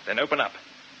 Then open up.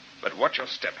 But watch your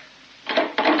step.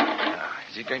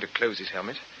 Is he going to close his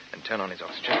helmet and turn on his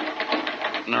oxygen?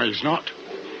 No, he's not.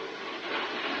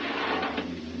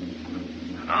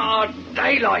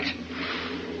 Daylight.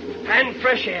 And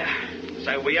fresh air.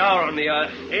 So we are on the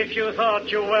Earth. If you thought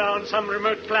you were on some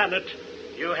remote planet,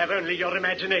 you have only your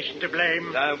imagination to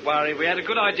blame. Don't worry, we had a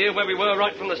good idea where we were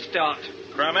right from the start.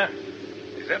 Kramer,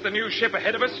 is that the new ship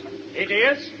ahead of us? It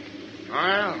is.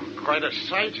 Well, quite a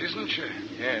sight, isn't she?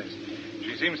 Yes.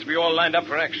 She seems to be all lined up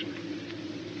for action.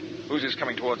 Who's this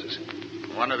coming towards us?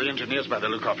 One of the engineers by the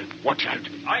look of him. Watch out.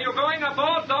 Are you going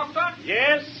aboard, Doctor?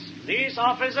 Yes, these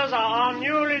officers are our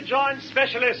newly joined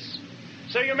specialists.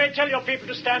 So you may tell your people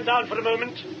to stand down for a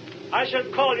moment. I shall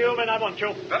call you when I want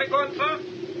you. Very good, sir.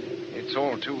 It's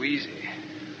all too easy.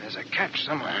 There's a catch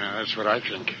somewhere. Yeah, that's what I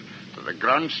think. But the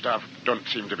ground staff don't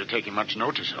seem to be taking much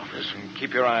notice of us.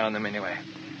 Keep your eye on them anyway.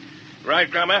 Right,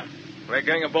 Kramer. We're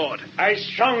going aboard. I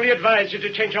strongly advise you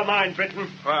to change your mind, Britain.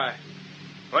 Why?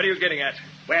 What are you getting at?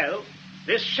 Well,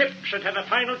 this ship should have a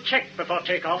final check before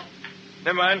takeoff.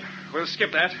 Never mind. We'll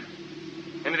skip that.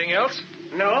 Anything else?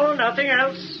 No, nothing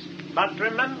else. But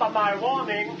remember my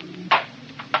warning.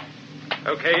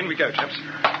 Okay, in we go, chaps.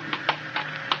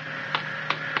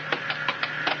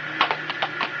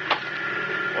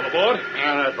 All aboard?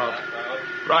 All right, Bob.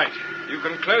 Right. You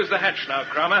can close the hatch now,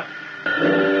 Kramer.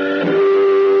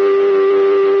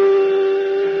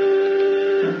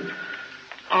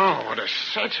 Oh, what a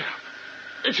setup.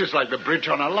 This is like the bridge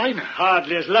on a liner.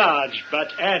 Hardly as large,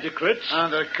 but adequate.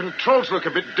 The controls look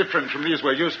a bit different from these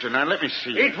we're used to. Now, let me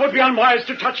see. It would be unwise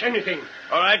to touch anything.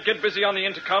 All right, get busy on the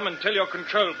intercom and tell your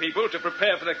control people to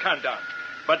prepare for the countdown.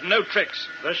 But no tricks.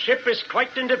 The ship is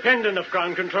quite independent of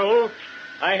ground control.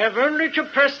 I have only to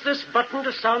press this button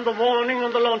to sound the warning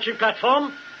on the launching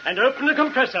platform and open the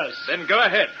compressors. Then go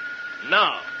ahead.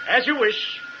 Now. As you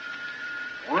wish.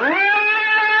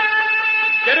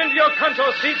 Get into your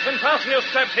console seats and fasten your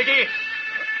straps, Hickey.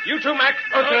 You too, Mac.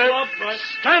 Okay.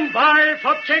 Stand by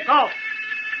for takeoff.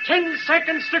 10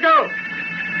 seconds to go.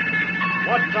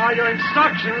 What are your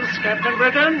instructions, Captain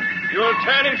Britton? You'll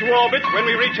turn into orbit when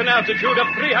we reach an altitude of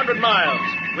 300 miles.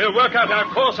 We'll work out our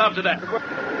course after that.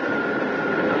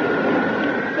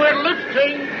 We're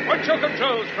lifting. What's your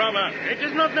controls, Cromer? It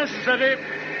is not necessary.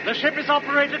 The ship is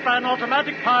operated by an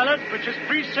automatic pilot, which is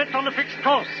preset on a fixed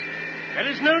course. There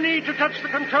is no need to touch the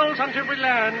controls until we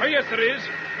land. Oh, yes, there is.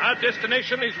 Our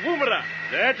destination is Woomera.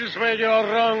 That is where you're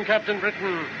wrong, Captain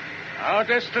Britton. Our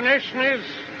destination is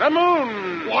the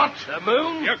moon. What? The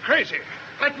moon? You're crazy.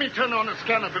 Let me turn on a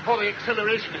scanner before the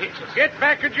acceleration hits us. Get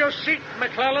back at your seat,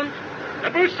 McClellan. The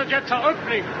booster jets are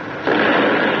opening.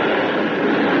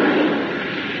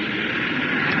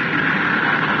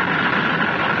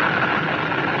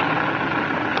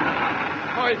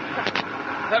 Boy,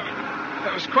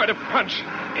 that was quite a punch.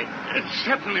 It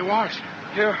certainly was.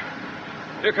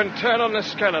 You can turn on the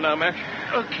scanner now, Mac.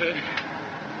 Okay.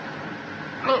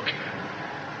 Look.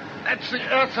 That's the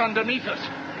Earth underneath us.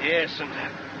 Yes, and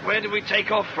where did we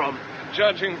take off from?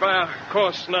 Judging by our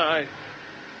course now, it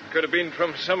could have been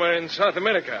from somewhere in South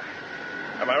America.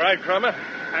 Am I right, Cromer?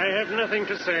 I have nothing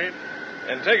to say.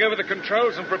 Then take over the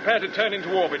controls and prepare to turn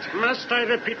into orbit. Must I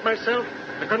repeat myself?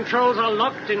 The controls are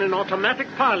locked in an automatic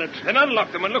pilot. Then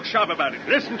unlock them and look sharp about it.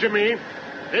 Listen to me.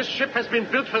 This ship has been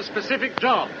built for a specific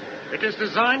job. It is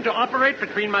designed to operate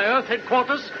between my Earth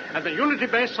headquarters and the Unity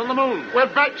base on the moon.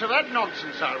 We're back to that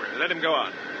nonsense, are we? Let him go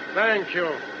on. Thank you.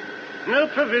 No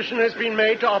provision has been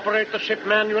made to operate the ship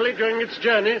manually during its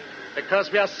journey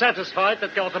because we are satisfied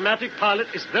that the automatic pilot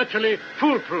is virtually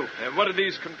foolproof. And what are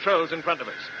these controls in front of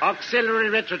us? Auxiliary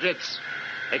retrojets.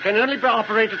 They can only be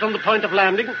operated on the point of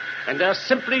landing, and they're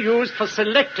simply used for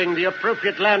selecting the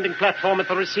appropriate landing platform at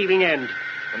the receiving end.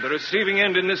 And the receiving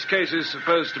end in this case is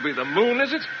supposed to be the moon,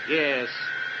 is it? Yes.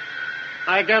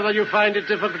 I gather you find it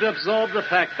difficult to absorb the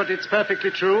fact, but it's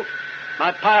perfectly true.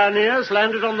 My pioneers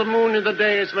landed on the moon in the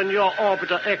days when your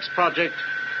Orbiter X project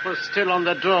was still on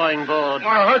the drawing board.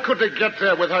 Well, how could they get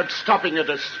there without stopping at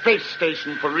a space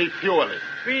station for refueling?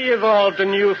 We evolved a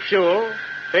new fuel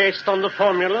based on the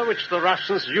formula which the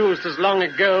Russians used as long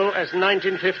ago as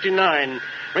 1959,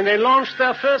 when they launched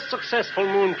their first successful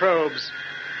moon probes.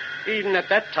 Even at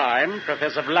that time,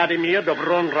 Professor Vladimir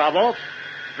Dobronravov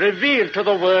revealed to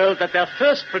the world that their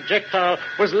first projectile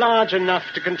was large enough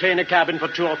to contain a cabin for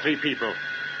 2 or 3 people.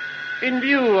 In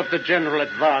view of the general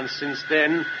advance since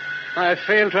then, I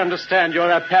fail to understand your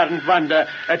apparent wonder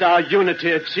at our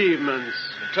Unity achievements.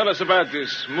 Tell us about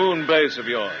this moon base of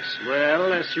yours.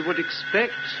 Well, as you would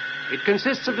expect, it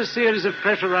consists of a series of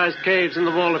pressurized caves in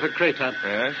the wall of a crater.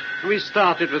 Yes? We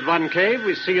started with one cave.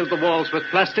 We sealed the walls with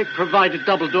plastic, provided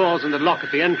double doors and a lock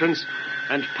at the entrance,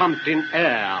 and pumped in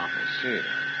air. I see.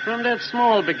 From that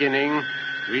small beginning,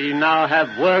 we now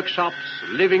have workshops,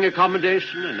 living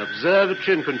accommodation, an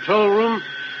observatory and control room,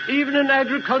 even an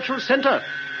agricultural center.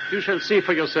 You shall see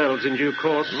for yourselves in due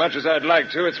course. As much as I'd like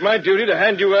to, it's my duty to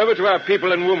hand you over to our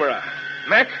people in Woomera.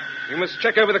 Mac, you must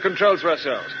check over the controls for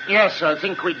ourselves. Yes, I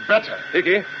think we'd better.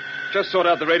 Hickey, just sort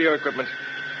out the radio equipment.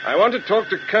 I want to talk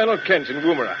to Colonel Kent in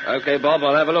Woomera. Okay, Bob,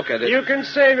 I'll have a look at it. You can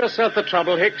save yourself the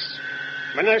trouble, Hicks.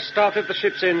 When I started the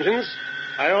ship's engines,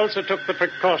 I also took the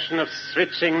precaution of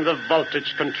switching the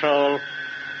voltage control.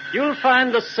 You'll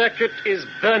find the circuit is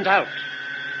burnt out.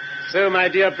 So, my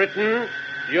dear Britton,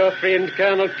 your friend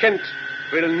Colonel Kent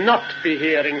will not be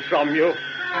hearing from you.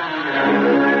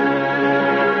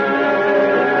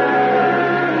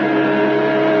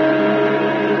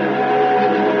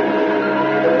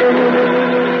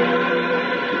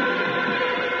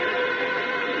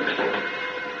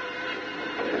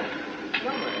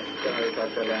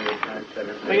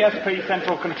 CSP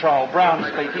Central Control, Brown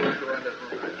speaking.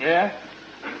 Yeah?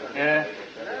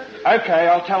 Okay,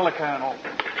 I'll tell the Colonel.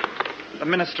 The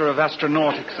Minister of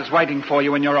Astronautics is waiting for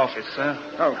you in your office, sir.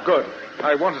 Oh, good.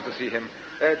 I wanted to see him.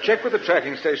 Check with the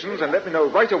tracking stations and let me know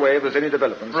right away if there's any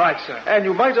developments. Right, sir. And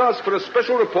you might ask for a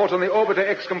special report on the Orbiter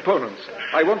X components.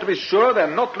 I want to be sure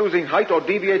they're not losing height or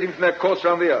deviating from their course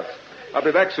around the Earth. I'll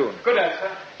be back soon. Good day,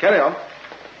 sir. Carry on.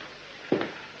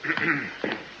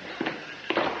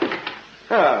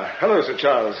 Hello, Sir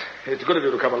Charles. It's good of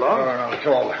you to come along. Oh, not at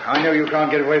all. I know you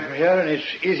can't get away from here, and it's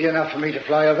easy enough for me to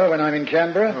fly over when I'm in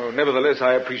Canberra. Oh, nevertheless,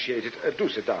 I appreciate it. Do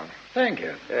sit down. Thank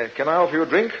you. Can I offer you a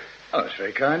drink? Oh, that's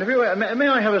very kind of you. May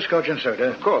I have a scotch and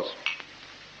soda? Of course.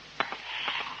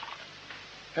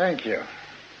 Thank you.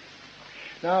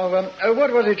 Now,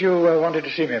 what was it you wanted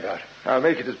to see me about? I'll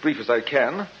make it as brief as I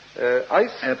can.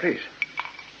 Ice? Please.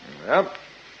 Yeah.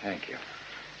 Thank you.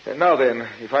 Now then,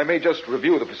 if I may just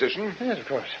review the position. Yes, of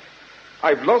course.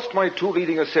 I've lost my two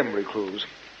leading assembly crews.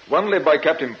 One led by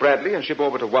Captain Bradley in Ship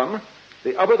Orbiter 1,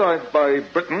 the other by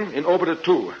Britain in Orbiter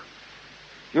 2.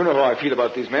 You know how I feel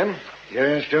about these men.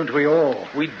 Yes, don't we all?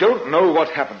 We don't know what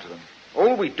happened to them.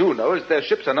 All we do know is their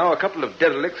ships are now a couple of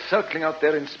derelicts circling out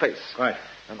there in space. Right.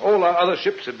 And all our other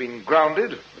ships have been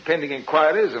grounded, pending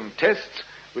inquiries and tests,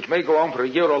 which may go on for a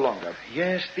year or longer.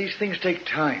 Yes, these things take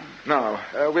time. Now,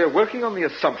 we're working on the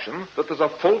assumption that there's a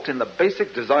fault in the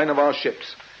basic design of our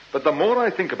ships. But the more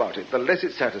I think about it, the less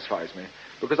it satisfies me.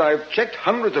 Because I've checked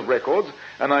hundreds of records,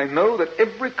 and I know that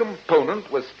every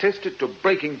component was tested to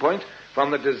breaking point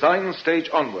from the design stage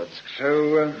onwards.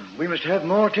 So, we must have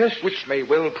more tests? Which may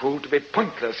well prove to be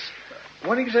pointless.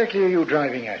 What exactly are you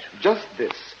driving at? Just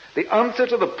this. The answer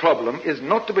to the problem is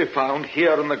not to be found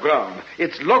here on the ground.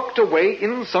 It's locked away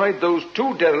inside those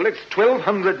two derelicts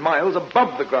 1,200 miles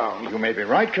above the ground. You may be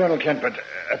right, Colonel Kent, but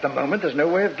at the moment there's no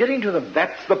way of getting to them.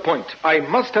 That's the point. I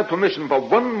must have permission for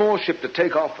one more ship to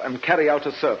take off and carry out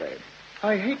a survey.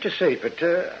 I hate to say it, but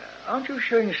aren't you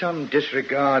showing some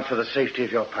disregard for the safety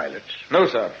of your pilots? No,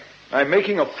 sir. I'm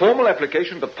making a formal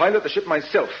application to pilot the ship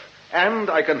myself, and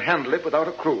I can handle it without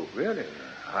a crew. Really?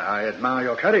 I admire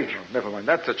your courage. Oh, never mind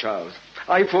that, Sir Charles.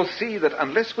 I foresee that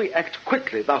unless we act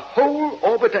quickly, the whole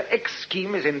Orbiter X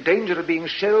scheme is in danger of being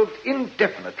shelved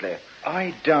indefinitely.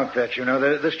 I doubt that, you know.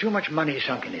 There's too much money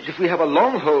sunk in it. If we have a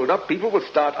long hold-up, people will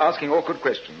start asking awkward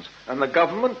questions, and the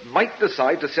government might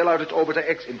decide to sell out its Orbiter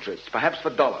X interests, perhaps for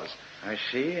dollars. I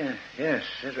see. Yes.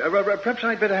 Perhaps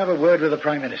I'd better have a word with the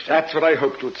Prime Minister. That's what I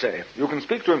hoped you'd say. You can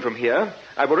speak to him from here.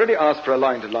 I've already asked for a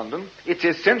line to London. It's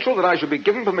essential that I should be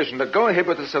given permission to go ahead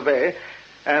with the survey.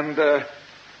 And there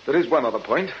is one other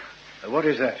point. What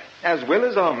is that? As well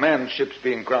as our manned ships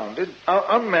being grounded, our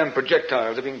unmanned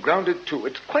projectiles have been grounded too.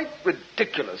 It's quite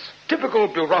ridiculous. Typical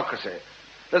bureaucracy.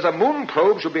 There's a moon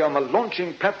probe should be on the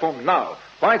launching platform now.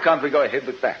 Why can't we go ahead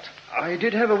with that? I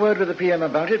did have a word with the PM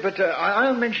about it, but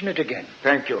I'll mention it again.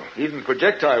 Thank you. Even the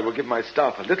projectile will give my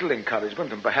staff a little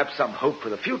encouragement and perhaps some hope for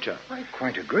the future. I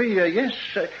quite agree, yes.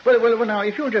 Well, now,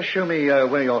 if you'll just show me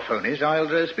where your phone is,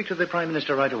 I'll speak to the Prime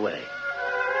Minister right away.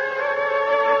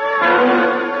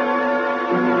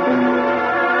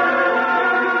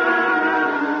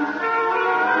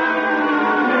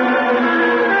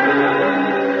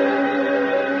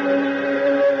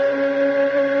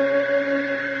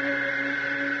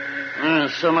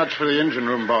 So much for the engine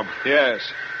room, Bob. Yes.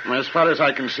 As far as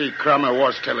I can see, Kramer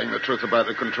was telling the truth about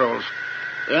the controls.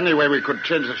 The only way we could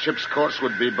change the ship's course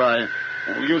would be by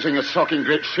using a socking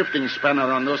great shifting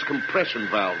spanner on those compression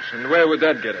valves. And where would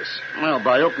that get us? Well,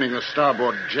 by opening the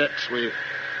starboard jets, we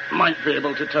might be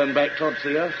able to turn back towards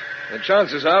the Earth. The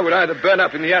chances are we'd either burn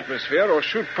up in the atmosphere or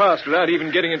shoot past without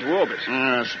even getting into orbit.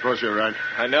 I suppose you're right.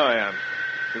 I know I am.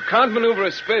 You can't maneuver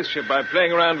a spaceship by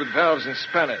playing around with valves and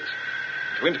spanners.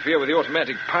 To interfere with the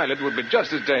automatic pilot would be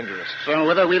just as dangerous. So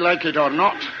whether we like it or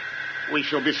not, we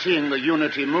shall be seeing the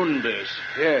Unity moon base.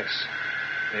 Yes.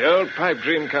 The old pipe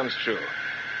dream comes true.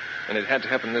 And it had to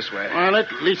happen this way. Well,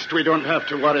 at least we don't have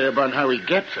to worry about how we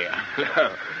get there.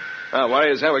 No. Our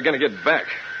worry is how we're going to get back.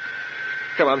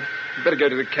 Come on. Better go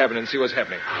to the cabin and see what's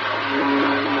happening.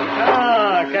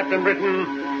 Captain Britton.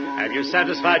 Have you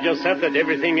satisfied yourself that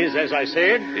everything is as I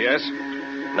said? Yes.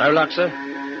 No luck, sir?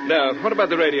 No. What about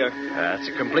the radio? It's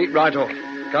a complete write-off.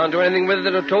 Can't do anything with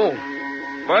it at all.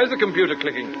 Why is the computer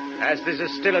clicking? As this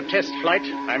is still a test flight,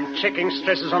 I'm checking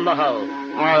stresses on the hull.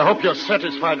 Well, I hope you're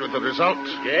satisfied with the results.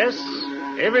 Yes.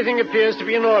 Everything appears to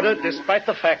be in order, despite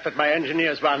the fact that my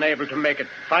engineers were unable to make a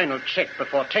final check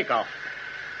before takeoff.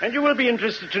 And you will be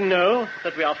interested to know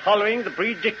that we are following the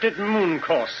predicted moon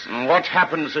course. What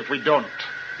happens if we don't?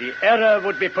 The error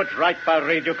would be put right by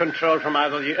radio control from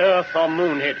either the Earth or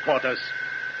Moon headquarters.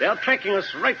 They are tracking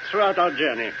us right throughout our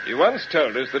journey. You once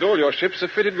told us that all your ships are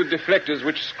fitted with deflectors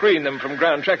which screen them from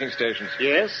ground tracking stations.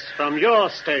 Yes, from your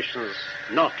stations,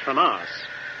 not from ours.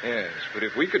 Yes, but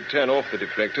if we could turn off the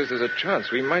deflectors, there's a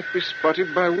chance we might be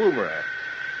spotted by Woomera.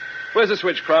 Where's the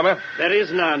switch, Kramer? There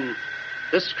is none.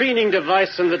 The screening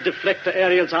device and the deflector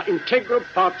aerials are integral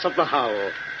parts of the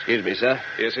hull. Excuse me, sir.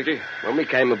 Yes, Hickey? When we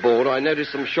came aboard, I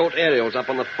noticed some short aerials up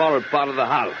on the forward part of the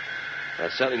hull. They're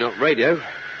certainly not radio.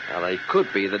 Well, they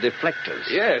could be the deflectors.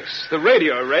 Yes, the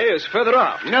radio array is further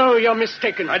aft. No, you're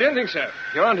mistaken. I don't think so.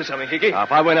 You're onto something, Hickey.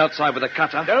 If I went outside with a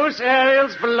cutter... Those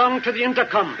aerials belong to the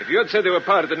intercom. If you had said they were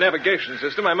part of the navigation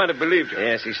system, I might have believed you.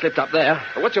 Yes, he slipped up there.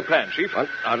 Well, what's your plan, Chief? Well,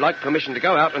 I'd like permission to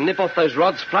go out and nip off those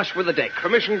rods flush with the deck.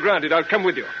 Permission granted. I'll come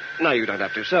with you. No, you don't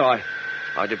have to, sir.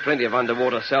 I did plenty of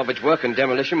underwater salvage work and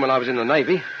demolition when I was in the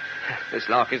Navy. This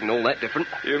lark isn't all that different.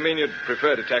 You mean you'd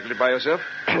prefer to tackle it by yourself?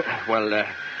 Well,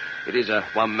 it is a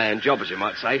one-man job, as you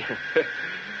might say.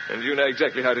 And you know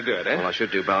exactly how to do it, eh? Well, I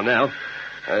should do by now.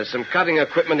 There's some cutting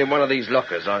equipment in one of these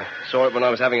lockers. I saw it when I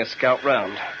was having a scout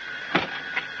round.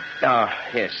 Ah,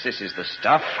 yes, this is the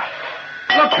stuff.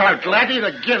 Look out, laddie.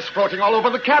 The gear's floating all over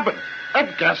the cabin.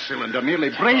 That gas cylinder nearly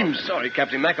brains. Sorry,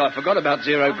 Captain Mac. I forgot about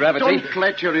zero gravity. Don't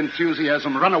let your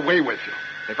enthusiasm run away with you.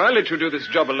 If I let you do this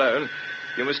job alone,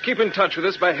 you must keep in touch with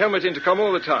us by helmet intercom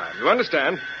all the time. You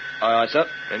understand? Aye, sir.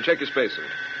 And check your spacesuit.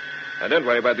 Now, don't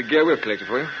worry about the gear. We'll collect it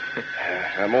for you.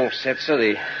 I'm all set, sir.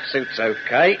 The suit's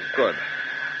okay. Good.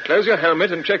 Close your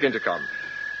helmet and check intercom.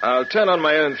 I'll turn on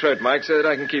my own throat mic so that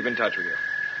I can keep in touch with you.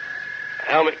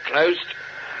 Helmet closed.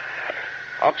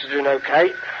 Oxygen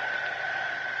okay.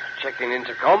 Checking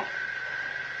intercom.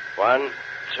 1,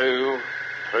 2,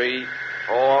 3,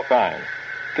 4. Fine.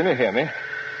 Can you hear me?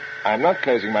 I'm not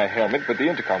closing my helmet, but the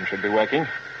intercom should be working.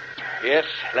 Yes,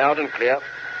 loud and clear.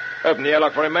 Open the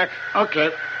airlock for him, Mac. Okay.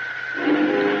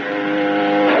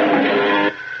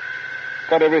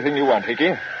 Got everything you want,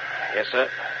 Hickey? Yes, sir.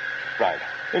 Right.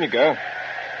 In you go.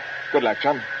 Good luck,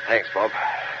 chum. Thanks, Bob.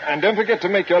 And don't forget to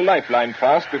make your lifeline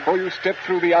fast before you step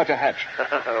through the outer hatch.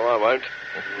 Oh, I won't.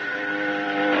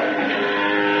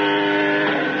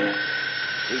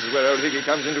 This is where old Hickey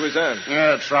comes into his own.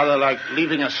 Yeah, it's rather like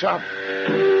leaving a sub.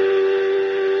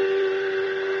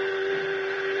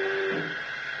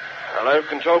 Hello,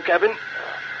 control cabin.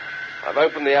 I've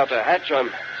opened the outer hatch.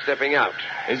 I'm stepping out.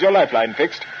 Is your lifeline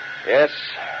fixed? Yes.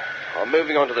 I'm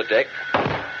moving onto the deck.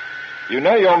 You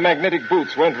know your magnetic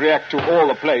boots won't react to all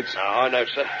the plates. Oh, I know,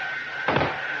 sir.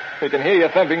 We can hear your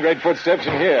thumping great footsteps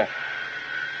in here.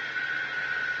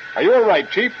 Are you all right,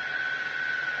 Chief?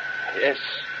 Yes.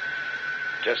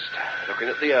 Just looking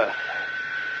at the earth.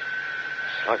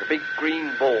 It's like a big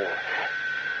green ball.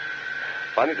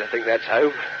 Funny to think that's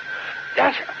home.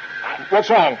 What's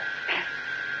wrong?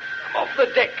 I'm off the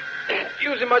deck.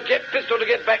 Using my jet pistol to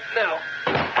get back now.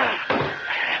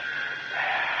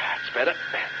 That's better.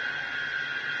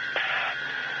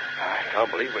 I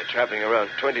can't believe we're traveling around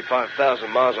 25,000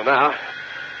 miles an hour.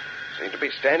 Seem to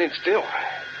be standing still.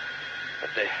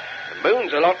 But the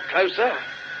moon's a lot closer.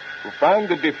 You found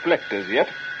the deflectors yet?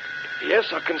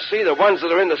 Yes, I can see the ones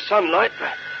that are in the sunlight.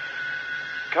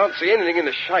 Can't see anything in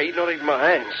the shade, not even my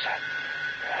hands.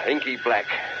 Inky black.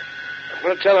 I'm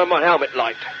going to turn on my helmet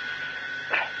light.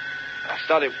 I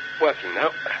started working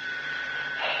now.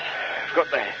 I've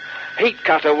got the heat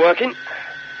cutter working.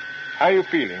 How are you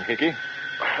feeling, Hickey?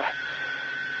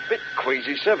 Bit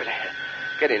queasy, sir, but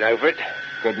getting over it.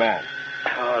 Good man.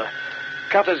 The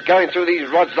cutter's going through these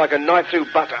rods like a knife through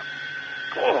butter.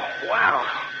 Oh, wow.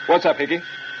 What's up, Hickey?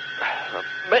 The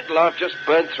metal I've just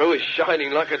burnt through is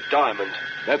shining like a diamond.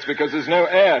 That's because there's no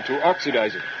air to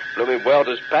oxidize it. Blooming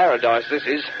welder's paradise, this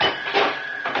is.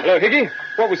 Hello, Hickey.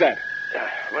 What was that?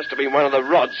 Must have been one of the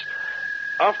rods.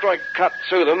 After I cut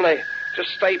through them, they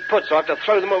just stayed put, so I had to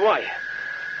throw them away.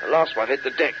 The last one hit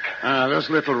the deck. Those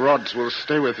little rods will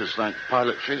stay with us like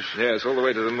pilot fish. Yes, all the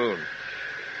way to the moon.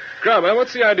 Kramer,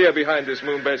 what's the idea behind this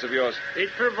moon base of yours?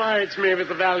 It provides me with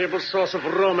a valuable source of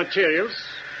raw materials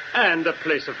and a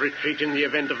place of retreat in the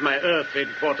event of my Earth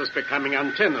headquarters becoming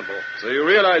untenable. So you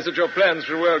realize that your plans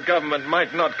for world government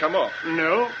might not come off?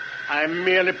 No, I'm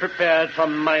merely prepared for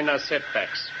minor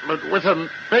setbacks. But with a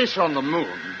base on the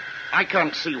moon, I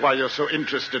can't see why you're so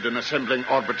interested in assembling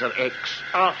Orbiter X.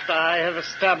 After I have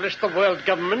established the world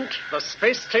government, the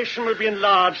space station will be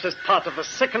enlarged as part of the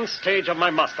second stage of my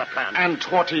master plan. And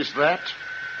what is that?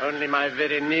 Only my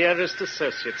very nearest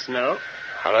associates know.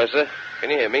 Hello, sir. Can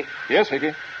you hear me? Yes,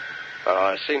 Hickey.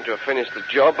 I seem to have finished the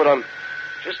job, but I'm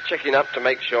just checking up to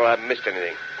make sure I haven't missed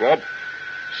anything. Good.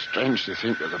 Strange to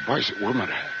think that the boys at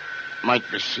Woomera might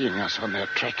be seeing us on their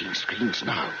tracking screens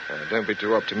now. Don't be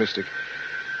too optimistic.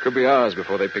 Could be hours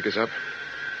before they pick us up.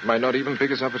 Might not even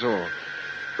pick us up at all.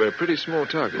 We're a pretty small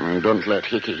target. Well, don't let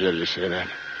Hickey hear you say that.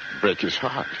 Break his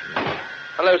heart.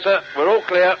 Hello, sir. We're all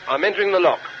clear. I'm entering the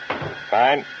lock.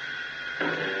 Fine.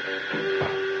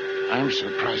 I'm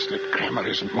surprised that Kramer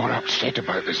isn't more upset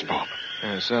about this, Bob.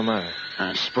 So am I.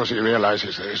 I suppose he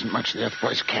realizes there isn't much the Earth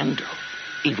boys can do,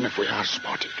 even if we are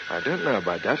spotted. I don't know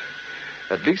about that.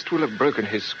 At least we'll have broken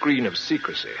his screen of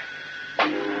secrecy.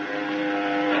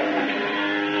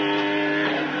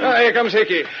 Here comes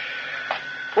Hickey.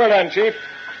 Well done, Chief.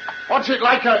 What's it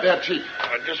like out there, Chief?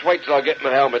 Just wait till I get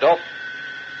my helmet off.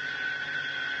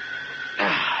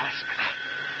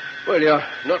 Well, you're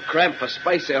not cramped for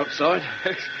space outside.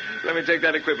 Let me take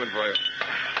that equipment for you.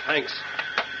 Thanks.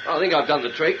 I think I've done the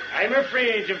trick. I'm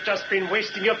afraid you've just been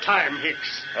wasting your time,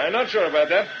 Hicks. I'm not sure about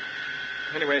that.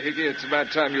 Anyway, Hickey, it's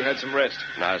about time you had some rest.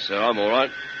 No, sir, I'm all right.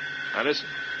 Now, listen.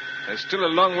 There's still a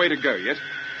long way to go yet.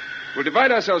 We'll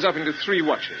divide ourselves up into 3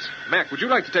 watches. Mac, would you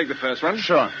like to take the first one?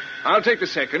 Sure. I'll take the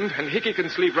second, and Hickey can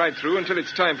sleep right through until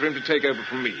it's time for him to take over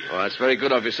from me. Well, that's very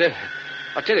good of you, sir.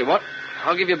 I'll tell you what.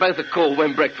 I'll give you both a call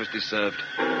when breakfast is served.